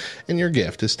organization, and your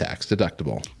gift is tax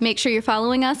deductible. Make sure you're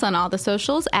following us on all the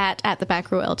socials at the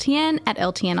Back Row LTN. LTN, at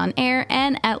LTN on Air,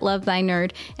 and at Love Thy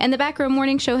Nerd. And the Back Row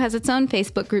Morning Show has its own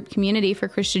Facebook group community for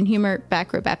Christian humor,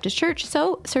 Back Row Baptist Church,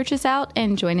 so search us out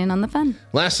and join in on the fun.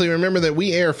 Lastly, remember that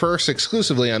we air first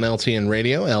exclusively on LTN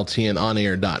Radio,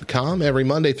 LTNOnAir.com, every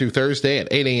Monday through Thursday at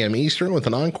 8 a.m. Eastern with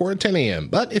an encore at 10 a.m.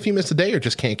 But if you missed a day or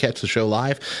just can't catch the show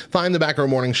live, find the Back Row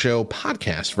Morning Show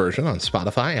podcast version on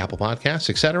Spotify, Apple Podcasts,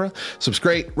 etc.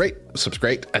 Subscribe.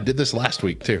 I did this last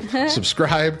week too.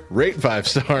 Subscribe, rate 5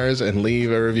 stars, and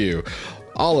leave a review.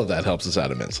 All of that helps us out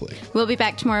immensely. We'll be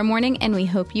back tomorrow morning, and we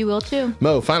hope you will too.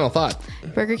 Mo, final thought.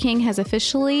 Burger King has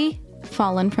officially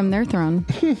fallen from their throne.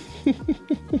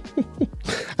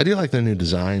 I do like their new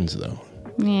designs, though.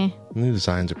 Yeah. The new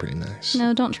designs are pretty nice.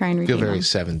 No, don't try and redeem Feel very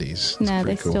them. 70s. It's No,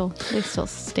 they pretty cool. still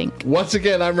stink. Once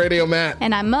again, I'm Radio Matt.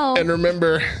 And I'm Mo. And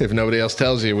remember, if nobody else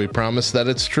tells you, we promise that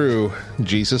it's true.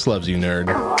 Jesus loves you, nerd.